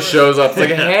No. just shows up. It's like,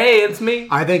 hey, it's me.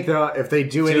 I think if they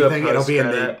do Do a anything, it'll be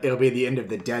post-credit. the end of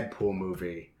the Deadpool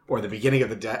movie. Or the beginning of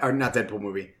the or not Deadpool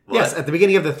movie. What? Yes, at the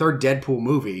beginning of the third Deadpool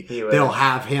movie, He would. they'll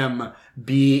have him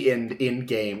be in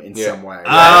game in some way.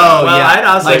 Oh, Well, yeah. I'd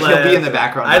also like he'll live- be in the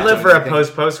background. I'd not live doing for a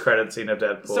anything. post credit scene of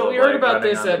Deadpool. So we heard about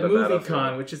running this at onto the MovieCon,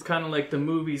 battlefield. which is kind of like the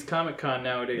movies Comic Con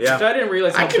nowadays. Yeah. Which I didn't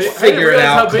realize how I could big. figure it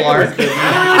out, I didn't realize how big it was Clark. getting.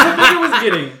 I didn't realize how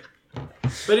big it was getting.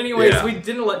 But anyways, Yeah. we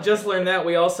didn't just learn that.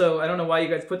 We also, I don't know why you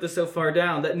guys put this so far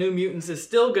down, that New Mutants is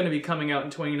still going to be coming out in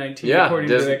 2019 Yeah, according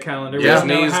Dis- to the calendar. We don't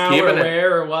know Disney's how keeping or it.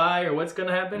 where or why or what's going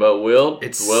to happen. But we'll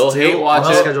It's hate still watch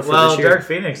on it. schedule for Well, this year. Dark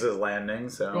Phoenix is landing,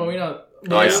 so well, we know.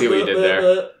 Oh, I see what you did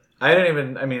there. I didn't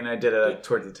even. I mean, I did it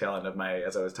towards the tail end of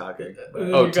as I was talking. But.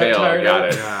 Oh, You got tail, tired got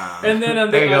of it. And then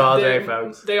on There you go, all they, day,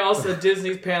 folks. They also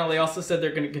Disney's panel. They also said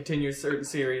they're going to continue certain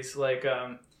series like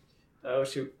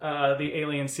the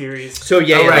Alien series. So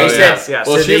yeah, Oh, right. they Oh, said yes, yes.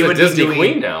 Well, so she's they a would be Disney doing-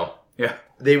 queen now. Yeah.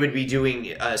 They would be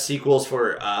doing sequels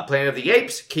for Planet of the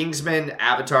Apes, Kingsman,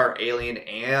 Avatar, Alien,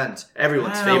 and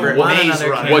everyone's I don't favorite want Maze another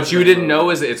Runner. What you didn't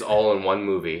know is it's all in one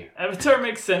movie. Avatar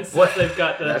makes sense since they've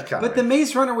got the. But the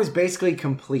Maze Runner was basically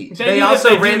complete. They They need also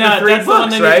to- they ran do the not- 3 that's the one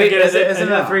books, they need to right? get it- Isn't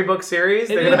it yeah. a 3-book series?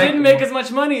 It They're gonna didn't make as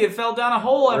much money. It fell down a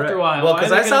hole after a while. Well, Why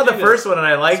because are I they saw gonna the do first this? one and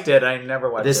I liked it. I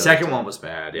never watched The the second other one two. was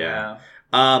bad. Yeah.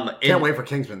 Yeah. Can't wait for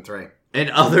Kingsman 3. In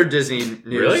other Disney news,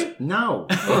 Really? No.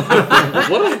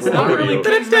 What is It's not really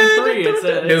Kingsman 3. It's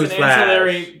an Newsflash.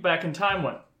 ancillary back in time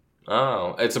one.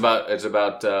 Oh, it's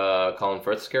about Colin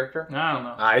Firth's character. I don't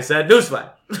know. I said newsflash.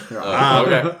 Oh,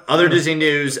 okay. Other Disney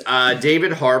news: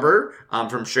 David Harbour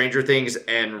from Stranger Things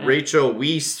and Rachel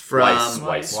Weisz from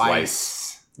Weisz. Weisz.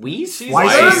 She's Why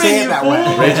German, you say it you that fool.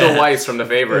 way? Rachel Weisz from The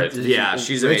Favorite. Yeah,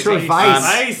 she's Rachel amazing.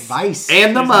 Weisz. Weisz.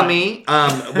 And the Mummy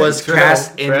was True,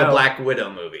 cast in the true. Black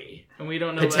Widow movie. And we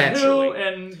don't know about who, Potentially.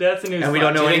 and that's a news. And we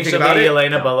don't know Do you think anything she'll about be it?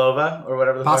 Elena Belova or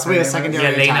whatever the Possibly fuck a her name is?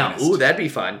 secondary Yeah, antagonist. Ooh, that'd be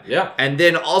fun. Yeah. And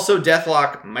then also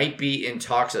Deathlock might be in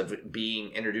talks of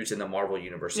being introduced in the Marvel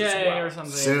universe as Yeah, well. or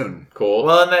something. Soon. Cool.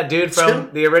 Well, and that dude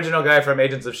from the original guy from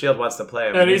Agents of S.H.I.E.L.D. wants to play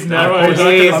him. And he's not- never- he's not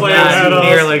gonna he's play not him at all.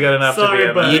 nearly good enough Sorry, to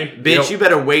be buddy. him. Bitch, you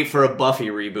better wait for a Buffy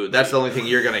reboot. That's the only thing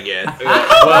you're gonna get.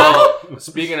 Well,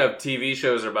 speaking of TV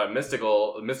shows or about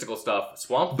mystical stuff,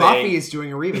 Swamp Thing. Buffy is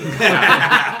doing a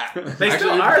reboot. They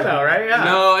still are though, right? Yeah.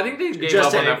 No, I think they gave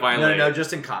up on that finally. No,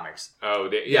 just in comics. Oh,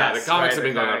 yeah, Yes, the comics right, have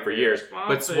been the going on comic, for yeah. years. Swamp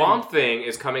But Thing. Swamp Thing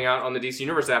is coming out on the DC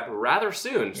Universe app rather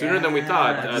soon, sooner than we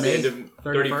thought. The May end of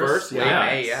 31st. Yeah.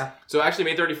 May, yeah. So actually,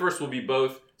 May 31st will be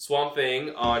both Swamp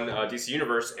Thing on DC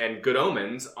Universe and Good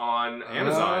Omens on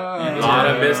Amazon. A lot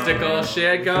of mystical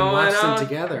shit going Watch them on.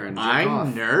 together and jerk I'm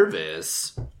off.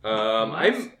 nervous.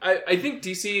 I think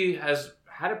DC has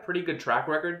had a pretty good track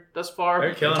record thus far.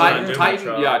 They're killing Titan, it on Doom Titan,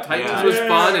 Patrol. yeah, Titans Yeah. was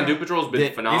fun, and Doom Patrol's been The-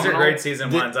 phenomenal. These are great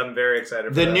season The- ones. I'm very excited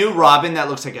for The this. new Robin that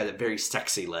looks like a very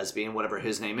sexy lesbian, whatever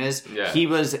his name is. Yeah. He's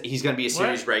going to be a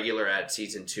series What? regular at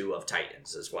season 2 of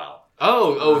Titans as well.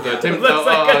 The Tim, looks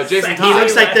like a Jason sexy- He Todd.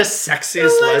 looks like the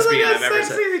sexiest lesbian I've ever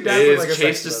seen.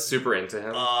 Chase is super into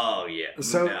him. Oh yeah.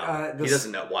 So, no. He this-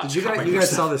 doesn't know. Watch. Did you guys, comic you guys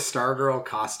books. saw the Stargirl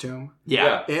costume?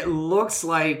 Yeah. It looks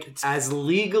like it's as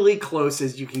legally close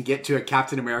as you can get to a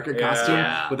Captain America costume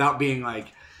Yeah. without being like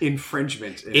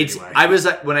infringement. In It's. any way. I was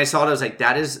when I saw it, I was like,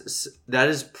 that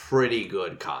is pretty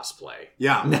good cosplay.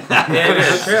 yeah. Yeah,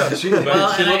 it's true. She- But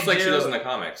Well, she and looks I like she do- does in the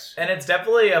comics. And it's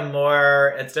definitely a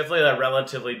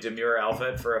relatively demure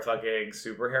outfit for a fucking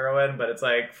superheroine, but it's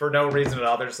like for no reason at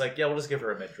all. They're just like, yeah, we'll just give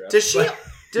her a midriff. Does she?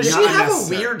 Does Not she have a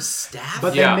unnecessary. weird staff?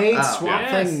 But Yeah. they made Oh, Swamp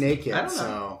yes. Thing naked, I don't know.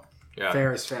 so Yeah.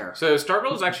 fair is fair. So Stargirl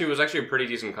was actually a pretty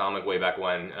decent comic way back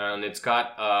when, and it's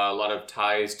got a lot of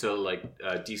ties to like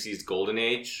DC's Golden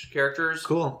Age characters,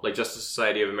 Cool. like Justice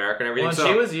Society of America and everything. Well, and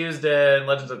so she was used in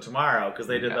Legends of Tomorrow because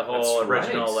they did Yeah, the whole that's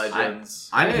original right. Legends.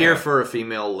 I'm Yeah. here for a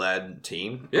female-led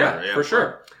team. yeah, for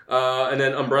sure. And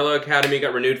then Umbrella Academy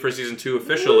got renewed for season 2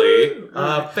 officially.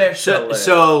 Officially.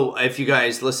 So if you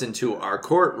guys listen to our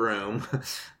courtroom,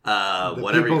 The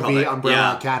whatever you people call v it,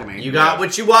 Umbrella Academy. you got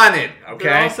what you wanted. Okay,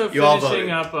 They're also you all finishing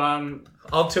voted. up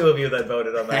all two of you that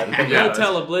voted on that. Yeah.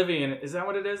 Hotel Oblivion. Is that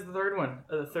what it is? The third one,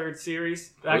 the third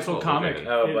series, the actual Hotel comic.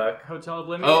 Oblivion? Oh, It- Buck. Hotel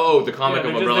Oblivion. Oh, the comic Yeah,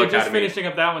 of they're Umbrella just Academy. finishing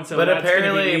up that one. So But that's gonna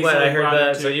apparently, be what I easily heard brought that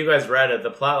into- so you guys read it. The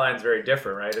plot line's very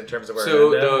different, right, in terms of where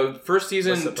So it ended? the first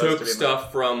season Was supposed to took be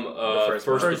stuff from the first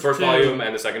first two. volume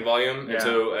and the second volume, Yeah. and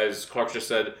so as Clark just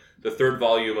said, the third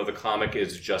volume of the comic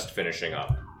is just finishing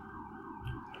up.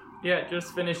 Yeah, it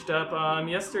just finished up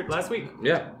last week.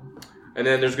 Yeah. And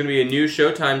then there's going to be a new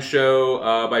Showtime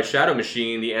show by Shadow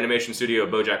Machine, the animation studio of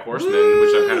BoJack Horseman,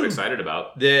 which I'm kind of excited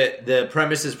about. The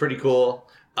premise is pretty cool.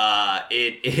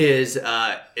 It is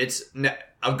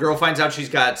a girl finds out she's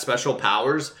got special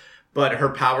powers, but her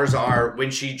powers are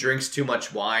when she drinks too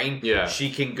much wine, she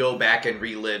can go back and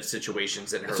relive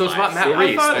situations in her life. So it's about Matt See,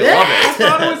 Reese. I love I it.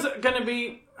 thought it was gonna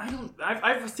be.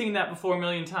 I've seen that before a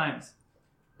million times.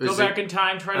 Go back in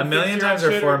time, try to A million fix your own times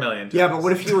or shit 4 million times? Yeah, but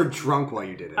what if you were drunk while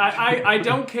you did it? I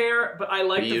don't care, but I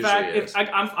like It the fact usually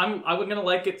if I'm gonna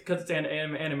like it because it's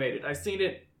animated. I've seen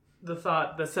it,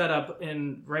 the setup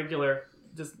in regular,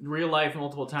 just real life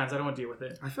multiple times. I don't want to deal with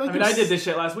it. I feel like I did this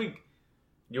shit last week.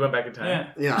 You went back in time?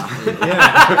 Yeah.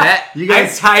 Yeah. You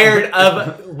guys, I'm tired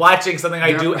of watching something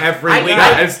I do every week.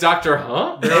 It's Dr.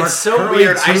 Huh? It's so currently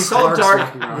weird. I two saw Clarks Dark.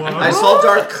 walking around. I saw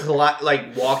Dark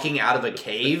like walking out of a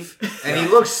cave, and he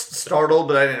looks startled,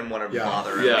 but I didn't want to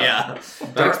bother him. Yeah. Yeah.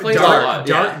 That explains a lot.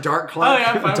 Dark Clark. Oh,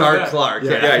 yeah, I'm fine with Dark that. Clark.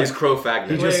 Yeah. Yeah, he's Crow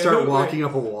Faggot. He just Wait, started who- walking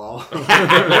up a wall.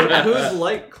 Who's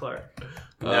like Clark?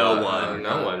 No one.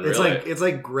 No one, It's really. it's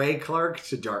like Gray Clark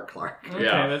to Dark Clark. Okay,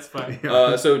 Yeah. that's fine.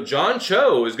 So John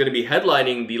Cho is going to be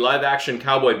headlining the live-action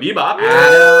Cowboy Bebop.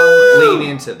 Adam,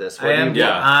 lean into this. I am Yeah.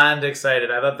 beyond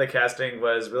excited. I thought the casting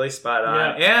was really spot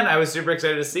on. Yeah. And I was super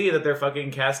excited to see that they're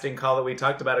fucking casting call that we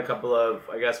talked about a couple of,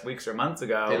 I guess, weeks or months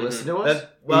ago. They listen to us?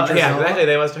 Well, Idris yeah, Elba? exactly.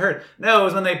 They must have heard. No, it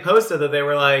was when they posted that they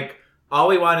were like, all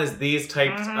we want is these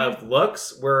types of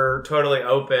looks. We're totally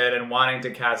open and wanting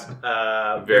to cast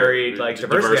varied, like,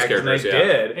 diverse diversity actors, and they characters,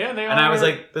 yeah. did. Yeah, they And I was are.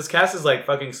 like, this cast is, like,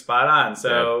 fucking spot on.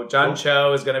 So Yeah. John Cool.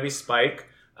 Cho is going to be Spike,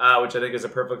 which I think is a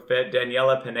perfect fit.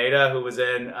 Daniela Pineda, who was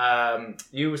in,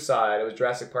 you saw it. It was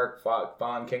Jurassic Park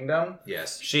Fallen Kingdom.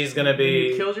 Yes. She's going to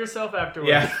You be... killed yourself afterwards.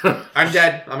 Yeah. I'm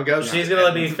dead. I'm a ghost. She's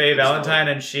gonna be Faye Valentine,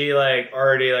 and she like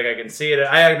already like I can see it.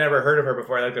 I had never heard of her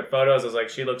before. I looked at photos. I was like,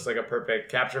 she looks like a perfect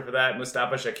capture for that.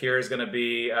 Mustafa Shakir is gonna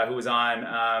be who was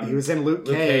on. He was in Luke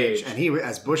Luke Cage, Cage. and he was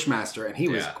as Bushmaster, and he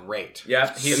was Yeah. great.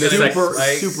 Yep, he's And gonna this be is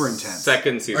Spike. super intense.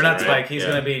 Second season, Or not right? Spike. He's Yeah.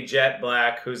 gonna be Jet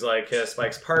Black, who's like his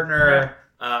Spike's partner.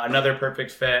 Another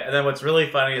perfect fit. And then what's really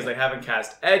funny is they haven't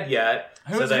cast Ed yet.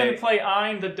 Who's so going to play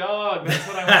Ein the dog? That's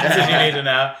what I want That's to what you know. need to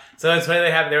know. So it's funny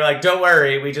they were like, don't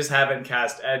worry, we just haven't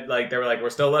cast Ed. Like they were like, we're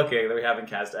still looking, we haven't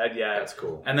cast Ed yet. That's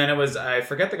cool. And then it was, I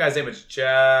forget the guy's name, it's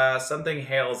something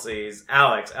Halsey's.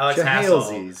 Alex Hassel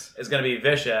Halsey's. is going to be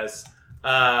Vicious.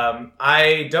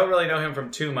 I don't really know him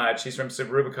from too much. He's from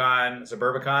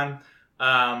Suburbicon.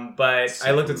 But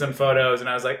I looked at some photos and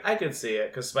I was like, I could see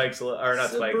it because Spike's, or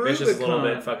not Spike, Vicious is a little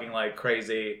bit fucking like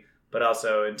crazy, but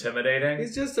also intimidating.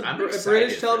 He's just a I'm British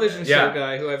excited for television this. show Yeah.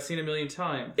 guy who I've seen a million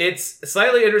times. It's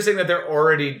slightly interesting that they're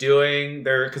already doing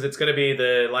because it's going to be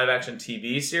the live action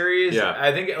TV series. Yeah.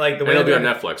 I think like the And way it'll be they on were-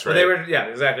 Netflix, when right? they were, yeah,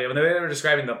 exactly. When they were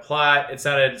describing the plot, it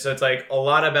sounded so it's like a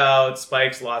lot about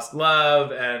Spike's lost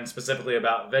love and specifically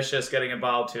about Vicious getting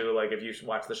involved too. Like if you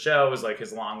watch the show, it was like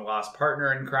his long lost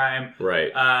partner in crime.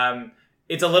 Right.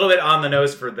 It's a little bit on the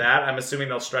nose for that. I'm assuming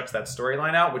they'll stretch that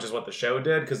storyline out, which is what the show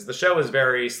did, because the show is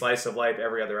very slice of life,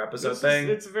 every other episode thing.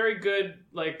 It's very good.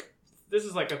 Like this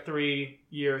is like a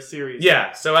 3-year series.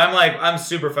 Yeah, so I'm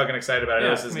super fucking excited about it.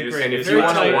 Yeah, This is it's gonna new be great. And if series. you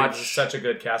want to excited. watch It's such a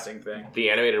good casting thing. the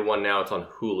animated one now, it's on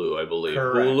Hulu, I believe.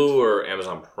 Correct. Hulu or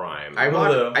Amazon Prime.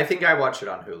 Hulu. I think I watch it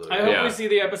on Hulu. I hope Yeah. we see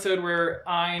the episode where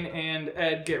Ein and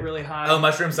Ed get really high. Oh,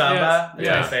 Mushroom Samba? It's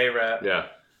Yeah. my favorite. Yeah.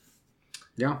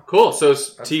 Yeah. Cool. So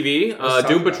it's TV, let's talk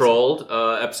Doom about Patrol,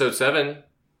 episode 7.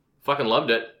 Fucking loved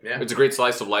it. Yeah. It's a great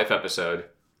slice of life episode.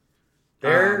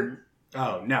 They're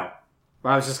Oh no!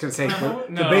 Well, I was just gonna say No,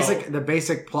 the no.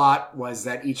 basic plot was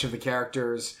that each of the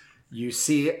characters you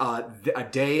see a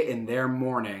day in their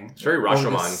morning. It's very over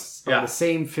Rashomon. over the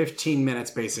same 15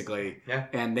 minutes basically. Yeah.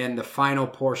 And then the final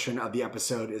portion of the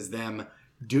episode is them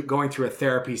going through a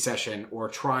therapy session or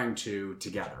trying to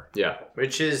together. Yeah.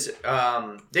 Which is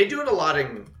they do it a lot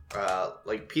in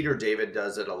like Peter David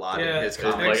does it a lot Yeah, in his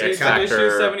like comics. X Issue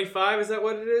Factor. 75, is that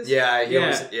what it is? Yeah, he Yeah.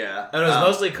 always, yeah. And it was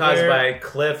mostly caused where- by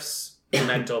Cliff's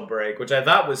mental break, which I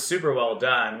thought was super well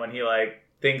done when he like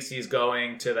thinks he's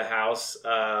going to the house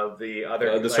of the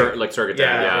other Circuit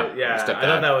Dad. yeah. Stepdad. I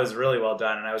thought that was really well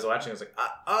done, and I was watching. I was like,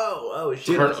 oh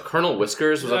shit! Colonel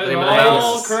Whiskers was that the name of the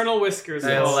All house? Colonel Whiskers.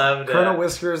 I yes. loved it. Colonel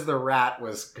Whiskers the rat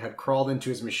had crawled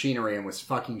into his machinery and was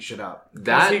fucking shit up.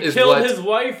 That he is killed what his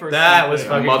wife or That something. was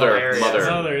fucking Mother. hilarious.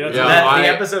 Mother, that's Yeah, The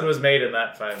episode was made in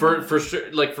that fight. for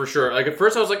sure. Like at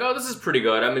first I was like, oh, this is pretty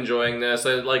good. I'm enjoying this.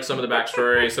 I like some of the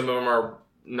backstory. Some of them are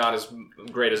not as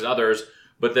great as others.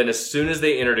 But then as soon as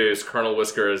they introduce Colonel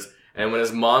Whiskers, and when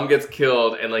his mom gets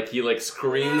killed, and like he like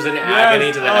screams in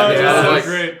agony to the heavens, yeah, I was that like, was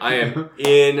great. I am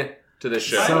in to this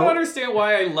show. I So- don't understand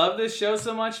why I love this show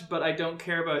so much, but I don't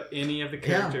care about any of the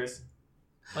characters.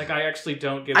 Like, I actually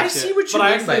don't give a I shit. see what you but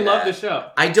I mean by actually love that. the show.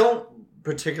 I don't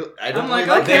particularly. I don't I'm like,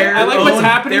 really okay, their I like own- what's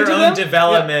happening Their to own them.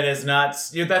 development is not.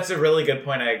 That's a really good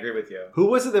point. I agree with you. Who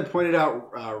was it that pointed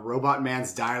out Robot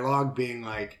Man's dialogue being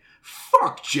like,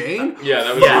 "Fuck Jane, Yeah,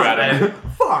 that was Yeah, you, Adam.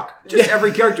 fuck"? Just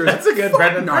every character. That's a good "Fuck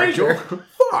Brendan Nigel. Fraser."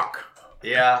 Fuck.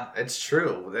 Yeah, it's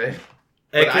true. But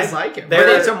I Because like it. they're- But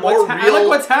it's a more I real. like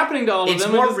what's happening to all of it's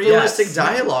them. more and just- realistic Yes.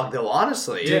 dialogue, though.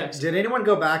 Honestly, Yeah. Did anyone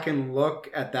go back and look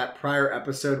at that prior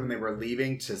episode when they were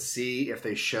leaving to see if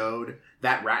they showed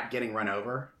that rat getting run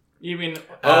over? You mean...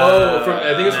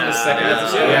 I think it's from the second no.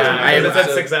 episode. Yeah, I I said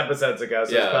So- 6 episodes ago.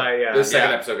 So Yeah, it's probably, the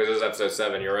second episode because it was episode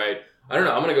 7. You're right. I don't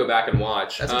know. I'm gonna go back and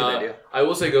watch. That's a good idea. I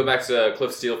will say go back to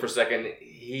Cliff Steele for a second.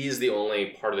 He's the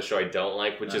only part of the show I don't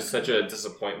like, which is such a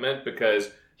disappointment because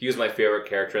he was my favorite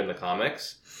character in the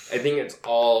comics. I think it's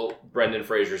all Brendan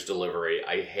Fraser's delivery.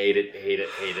 I hate it.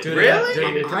 Dude, Really?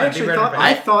 dude, I actually Brendan thought. Fraser.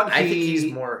 I thought I think he.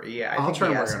 he's more. Yeah, I'll think try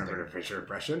he to has work on a something. Brendan Fraser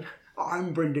impression.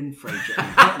 I'm Brendan Fraser.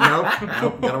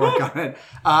 nope, gotta work on it.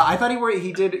 I thought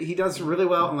he does really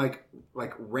well in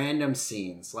like random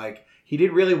scenes. Like he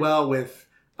did really well with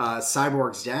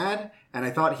Cyborg's dad, and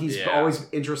I thought he's Yeah. always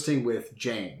interesting with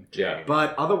Jane. Yeah.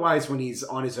 But otherwise, when he's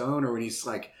on his own or when he's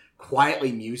like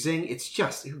quietly musing, it's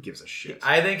just who gives a shit.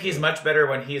 I think he's much better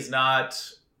when he's not.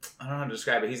 I don't know how to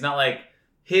describe it. He's not like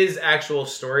his actual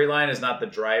storyline is not the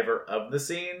driver of the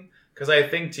scene. Because I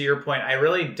think, to your point, I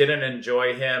really didn't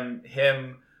enjoy him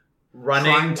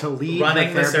running Trying to leave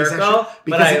running the therapy circle, session but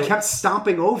because he kept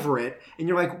stomping over it, and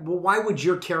you're like, well, why would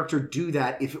your character do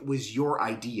that if it was your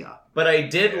idea? But I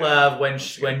did love when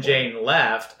Jane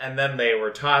left, and then they were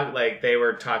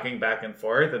talking back and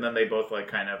forth, and then they both like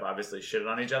kind of obviously shitted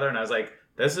on each other, and I was like,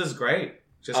 this is great.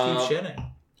 Just keep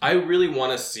shitting. I really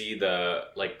want to see the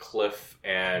like Cliff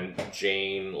and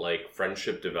Jane like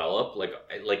friendship develop. Like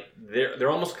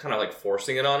they're almost kind of like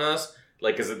forcing it on us.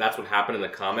 Like, because that's what happened in the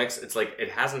comics. It's like it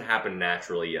hasn't happened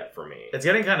naturally yet for me. It's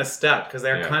getting kind of stuck because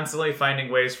they're Yeah. constantly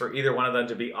finding ways for either one of them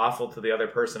to be awful to the other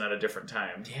person at a different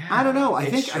time. Yeah, I don't know. I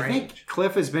it's think strange.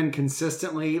 Cliff has been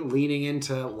consistently leaning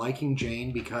into liking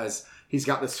Jane because he's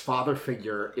got this father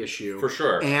figure issue. For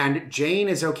sure. And Jane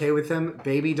is okay with him.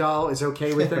 Baby Doll is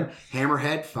okay with him.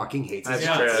 Hammerhead fucking hates his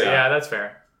That's guts. true. Yeah. Yeah, that's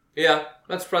fair. Yeah,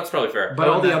 that's probably fair. But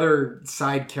all the that- other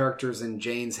side characters in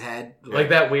Jane's head, Like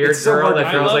that weird It's so girl hard that to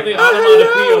I feels love like, the "Oh,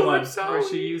 onomatopoeia hello, one I'm sorry." where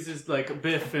she uses like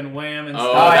Biff and Wham and Oh,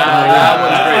 stuff. that one's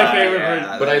That's great. my favorite Yeah.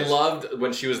 version. But I loved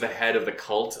when she was the head of the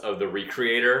cult of the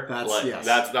Recreator. That's- yes.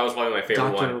 that was probably my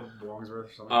favorite Dr. one. Wongsworth or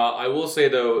something. I will say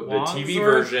though, the TV Wongsworth?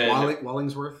 version,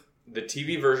 Wallingsworth. the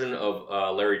TV version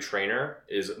of Larry Trainer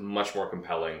is much more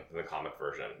compelling than the comic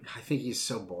version. I think he's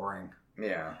so boring.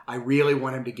 Yeah. I really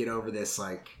want him to get over this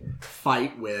like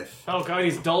fight with. Oh god,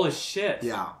 he's dull as shit.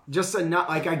 Yeah, just enough.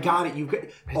 Like I got it. You got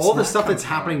all the not stuff that's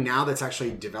compelling. happening now. That's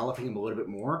actually developing him a little bit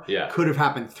more. Yeah. could have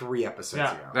happened 3 episodes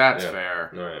Yeah. ago. That's Yeah.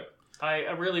 fair. All right.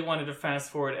 I really wanted to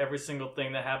fast forward every single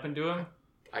thing that happened to him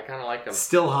I kind of like him.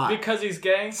 Still hot. because he's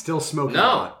gay. Still smoking No,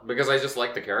 hot. because I just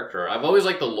like the character. I've always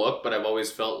liked the look, but I've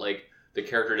always felt like the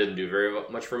character didn't do very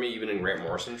much for me, even in Grant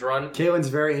Morrison's run. Kalen's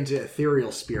very into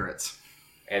ethereal spirits.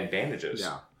 And bandages.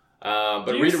 Yeah. But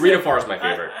Do you Rita think- Farr is my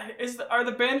favorite. Are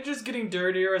the bandages getting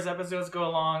dirtier as episodes go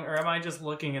along, or am I just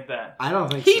looking at that? I don't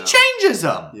think He so. changes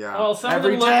them. Yeah. Well, some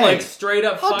Every of them look day. like straight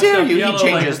up How fucked dare up you, he yellow,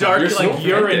 changes like dark, them. You're like so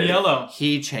urine offended. yellow.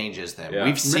 He changes them. Yeah.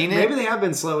 We've seen Maybe it. they have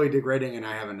been slowly degrading and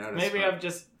I haven't noticed. Maybe but I'm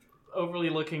just overly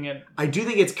looking at. I do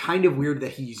think it's kind of weird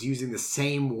that he's using the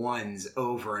same ones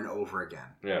over and over again.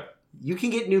 Yeah. You can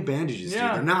get new bandages, Yeah.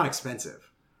 dude. They're not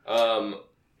expensive. Are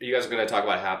you guys going to talk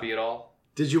about Happy at all?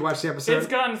 Did you watch the episode? It's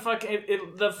gotten fucking.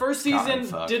 The first Gotten season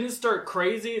fucked. didn't start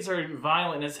crazy; it started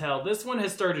violent as hell. This one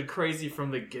has started crazy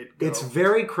from the get go. It's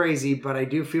very crazy, but I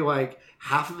do feel like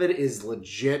half of it is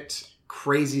legit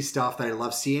crazy stuff that I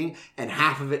love seeing, and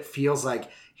half of it feels like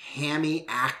hammy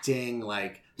acting,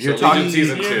 like You're So Legion talking.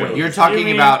 season Yeah. 2. You're talking You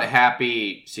mean- about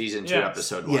Happy season 2, Yes.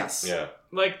 episode 1. yes, Yeah.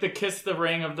 like the kiss the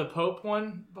ring of the Pope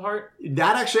one part.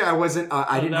 that actually I wasn't.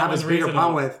 I didn't that have as one's big a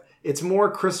problem reasonable. with. It's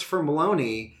more Christopher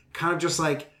Maloney, kind of just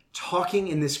like talking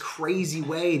in this crazy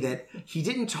way that he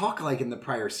didn't talk like in the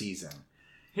prior season.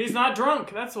 He's not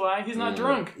drunk. That's why he's not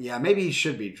drunk. Yeah, maybe he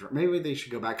should be. Maybe they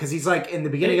should go back because he's like in the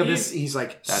beginning of this, he's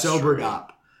like That's sobered true.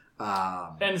 up.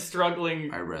 And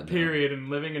struggling. I read that. Period. And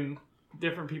living in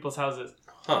different people's houses.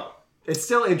 Huh. It's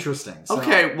still interesting. So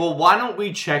Okay, well, why don't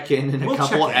we check in a We'll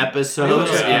couple check in. episodes? We'll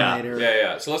check in Yeah. later.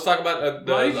 Yeah. So let's talk about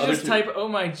the Why did you other just two. type "Oh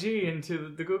my G"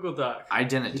 into the Google Doc? I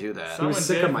didn't do that. was Someone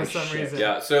sick did of my for some shit. reason.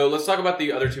 Yeah, so let's talk about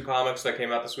the other 2 comics that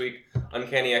came out this week.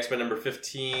 Uncanny X-Men number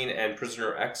 15 and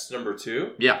Prisoner X number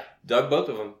 2. Yeah. Dug both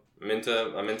of them. I'm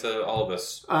into all of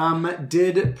this.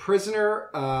 Did Prisoner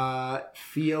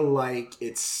feel like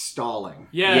it's stalling?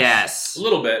 Yes. A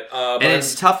little bit. But And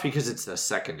it's tough because it's the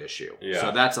second issue. Yeah.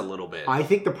 So that's a little bit. I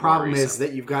think the problem is worrisome.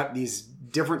 that you've got these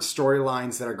different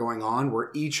storylines that are going on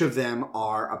where each of them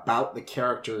are about the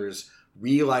characters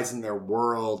realizing their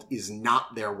world is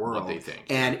not their world. What they think.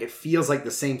 And it feels like the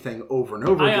same thing over and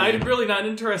over again. I'm really not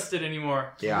interested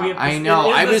anymore. Yeah. I know.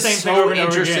 I was thing so over and over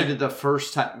interested again. the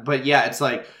first time. But yeah, it's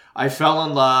like I fell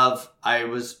in love. I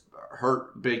was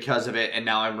hurt because of it, and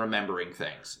now I'm remembering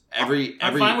things. I'm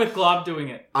fine with Glob doing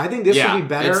it. I think this yeah, would be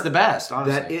better. It's the best,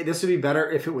 honestly. This would be better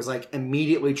if it was like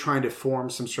immediately trying to form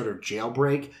some sort of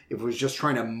jailbreak. If it was just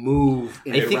trying to move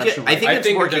in a direction. I think I it's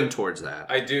think working they're- towards that.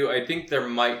 I think there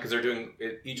might, because they're doing,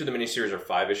 each of the miniseries are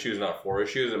 5 issues, not 4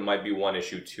 issues. It might be 1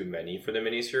 issue too many for the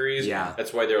miniseries. Yeah.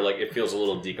 That's why they're like, it feels a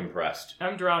little decompressed.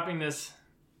 I'm dropping this.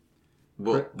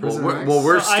 Well, Prisoner X?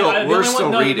 we're So still the we're only still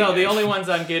one, reading. No, the it. only ones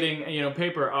I'm getting,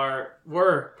 paper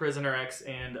were Prisoner X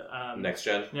and Next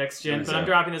gen. Next Gen. But I'm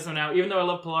dropping this one out, even though I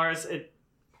love Polaris.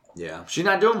 Yeah, she's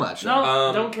not doing much.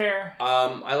 No, don't care.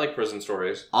 I like prison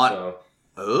stories. On- So.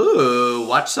 Ooh,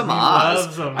 watch some He Oz.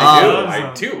 loves them.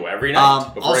 I do every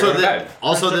night before I go to bed.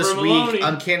 Also this Christopher week, Maloney.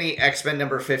 Uncanny X-Men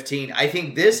number 15. I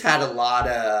think this had a lot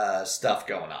of stuff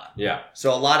going on. Yeah.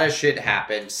 So a lot of shit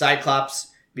happened. Cyclops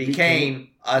became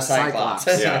a Cyclops.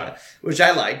 Cyclops. Yeah. Which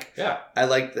I like. Yeah. I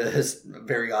like the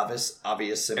very obvious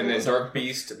And symbolism. then Dark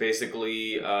Beast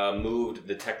basically moved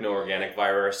the techno-organic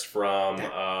virus from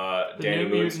Danny New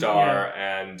Mutant, Moonstar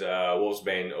and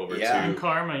Wolfsbane over Yeah. And to...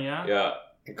 Karma, yeah? Yeah.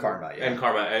 And Karma, yeah. And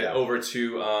Karma. And Yeah. over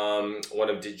to one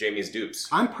of Jamie's dupes.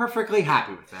 I'm perfectly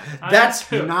happy with that. That's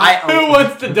who not-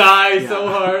 wants to die so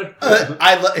hard?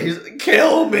 he's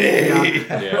kill me. Yeah.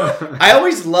 Yeah. I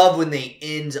always love when they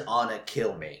end on a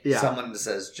kill me. Yeah. Someone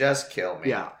says just kill me.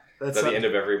 Yeah. Is that the end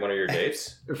of every one of your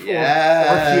dates?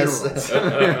 Yes. Or funerals.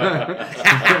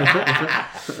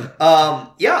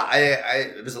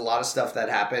 It was a lot of stuff that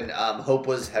happened. Hope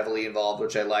was heavily involved,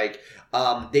 which I like.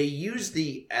 They used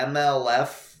the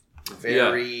MLF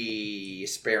very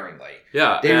sparingly.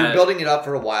 Yeah. They were building it up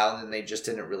for a while, and then they just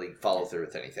didn't really follow through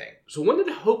with anything. So when did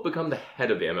Hope become the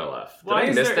head of the MLF? Did Why I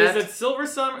is miss there? that? Is it Silver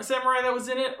Samurai that was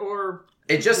in it, or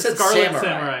It just The said Scarlet samurai.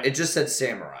 Samurai. It just said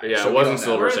samurai. Yeah, it we wasn't don't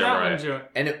know. Silver where did Samurai. that one join?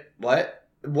 And what?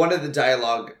 One of the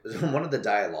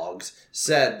dialogues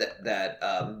said that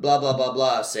blah blah blah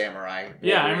blah samurai.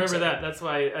 Yeah, I Wolverine remember said. that. That's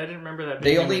why I didn't remember that.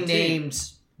 They being only in the team.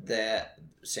 named that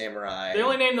samurai. They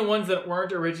only named the ones that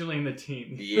weren't originally in the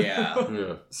team. Yeah.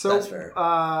 Yeah. So, That's fair.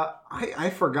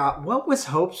 I forgot. What was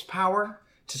Hope's power?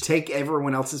 To take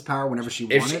everyone else's power whenever she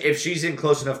If wanted? if she's in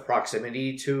close enough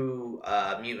proximity to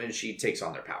mutants, she takes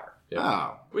on their power.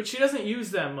 Oh. Which she doesn't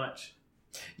use that much.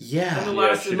 In the Yeah,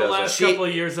 last, she in the doesn't. last She- couple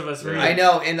of years of us reading. I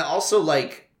know, and also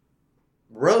like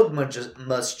Rogue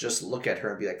must just look at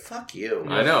her and be like, "Fuck you,"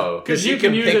 I know. Because she you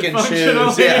can use pick it and choose.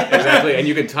 functionally. Yeah, Exactly. And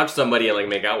you can touch somebody and like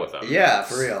make out with them. yeah,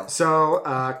 for real.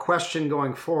 So, question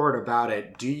going forward about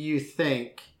it. Do you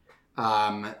think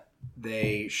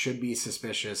they should be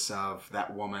suspicious of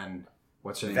that woman?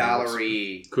 What's her name?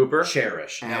 Valerie Cooper?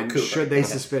 Cherish. And Cooper. should they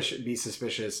be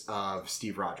suspicious of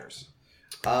Steve Rogers?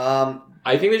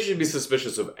 I think they should be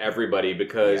suspicious of everybody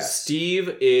because Yes.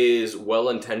 Steve is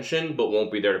well-intentioned but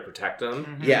won't be there to protect them.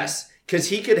 Mm-hmm. Yes, because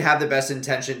he could have the best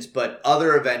intentions, but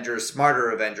other Avengers, smarter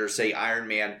Avengers, say Iron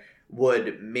Man,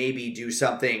 would maybe do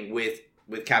something with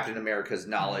Captain America's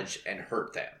knowledge and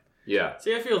hurt them. Yeah.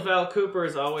 See, I feel Val Cooper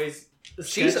is always.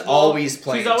 She's sketchball. always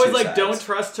playing She's always two like, sides. don't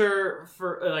trust her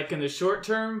for like in the short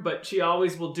term, but she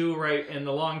always will do right in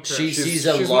the long term. She sees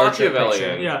a She's larger Machiavellian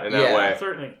picture. Yeah. in that Yeah. way.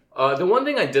 Certainly. The one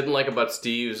thing I didn't like about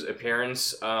Steve's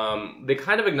appearance, they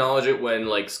kind of acknowledge it when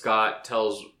like Scott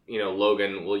tells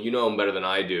Logan, "Well, you know him better than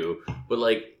I do," but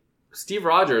like Steve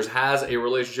Rogers has a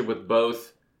relationship with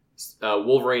both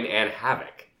Wolverine and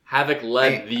Havoc. Havoc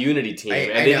led the Unity team, and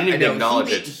they didn't even acknowledge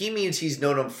it. He means he's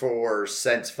known him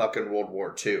since fucking World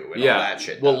War II and all that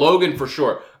shit. Well, Logan for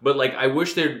sure, but like I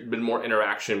wish there'd been more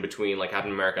interaction between like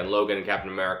Captain America and Logan and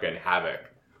Captain America and Havoc.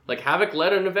 Like Havoc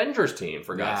led an Avengers team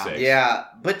for God's sake. yeah,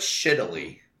 but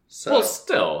shittily. So Well,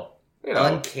 still,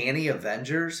 Uncanny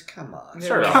Avengers? Come on. it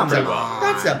started off Come pretty on. well.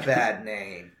 That's a bad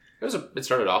name. It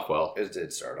started off well. It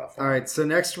did start off. All right, so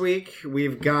next week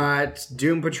we've got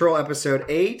Doom Patrol episode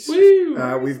 8.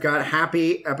 Woo! We've got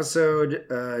Happy episode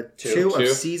 2 of Two.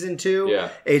 season 2. Yeah.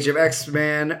 Age of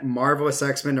X-Men, Marvelous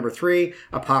X-Men number 3,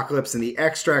 Apocalypse and the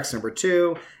Extracts number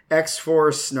 2,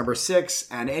 X-Force number 6,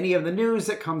 and any of the news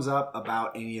that comes up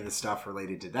about any of the stuff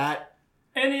related to that.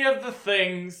 Any of the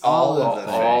things. All of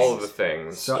the All things. the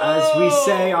things. So as we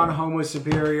say on Homo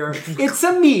Superior, it's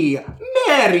a me,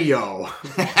 Mario.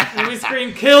 And we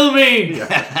scream, kill me!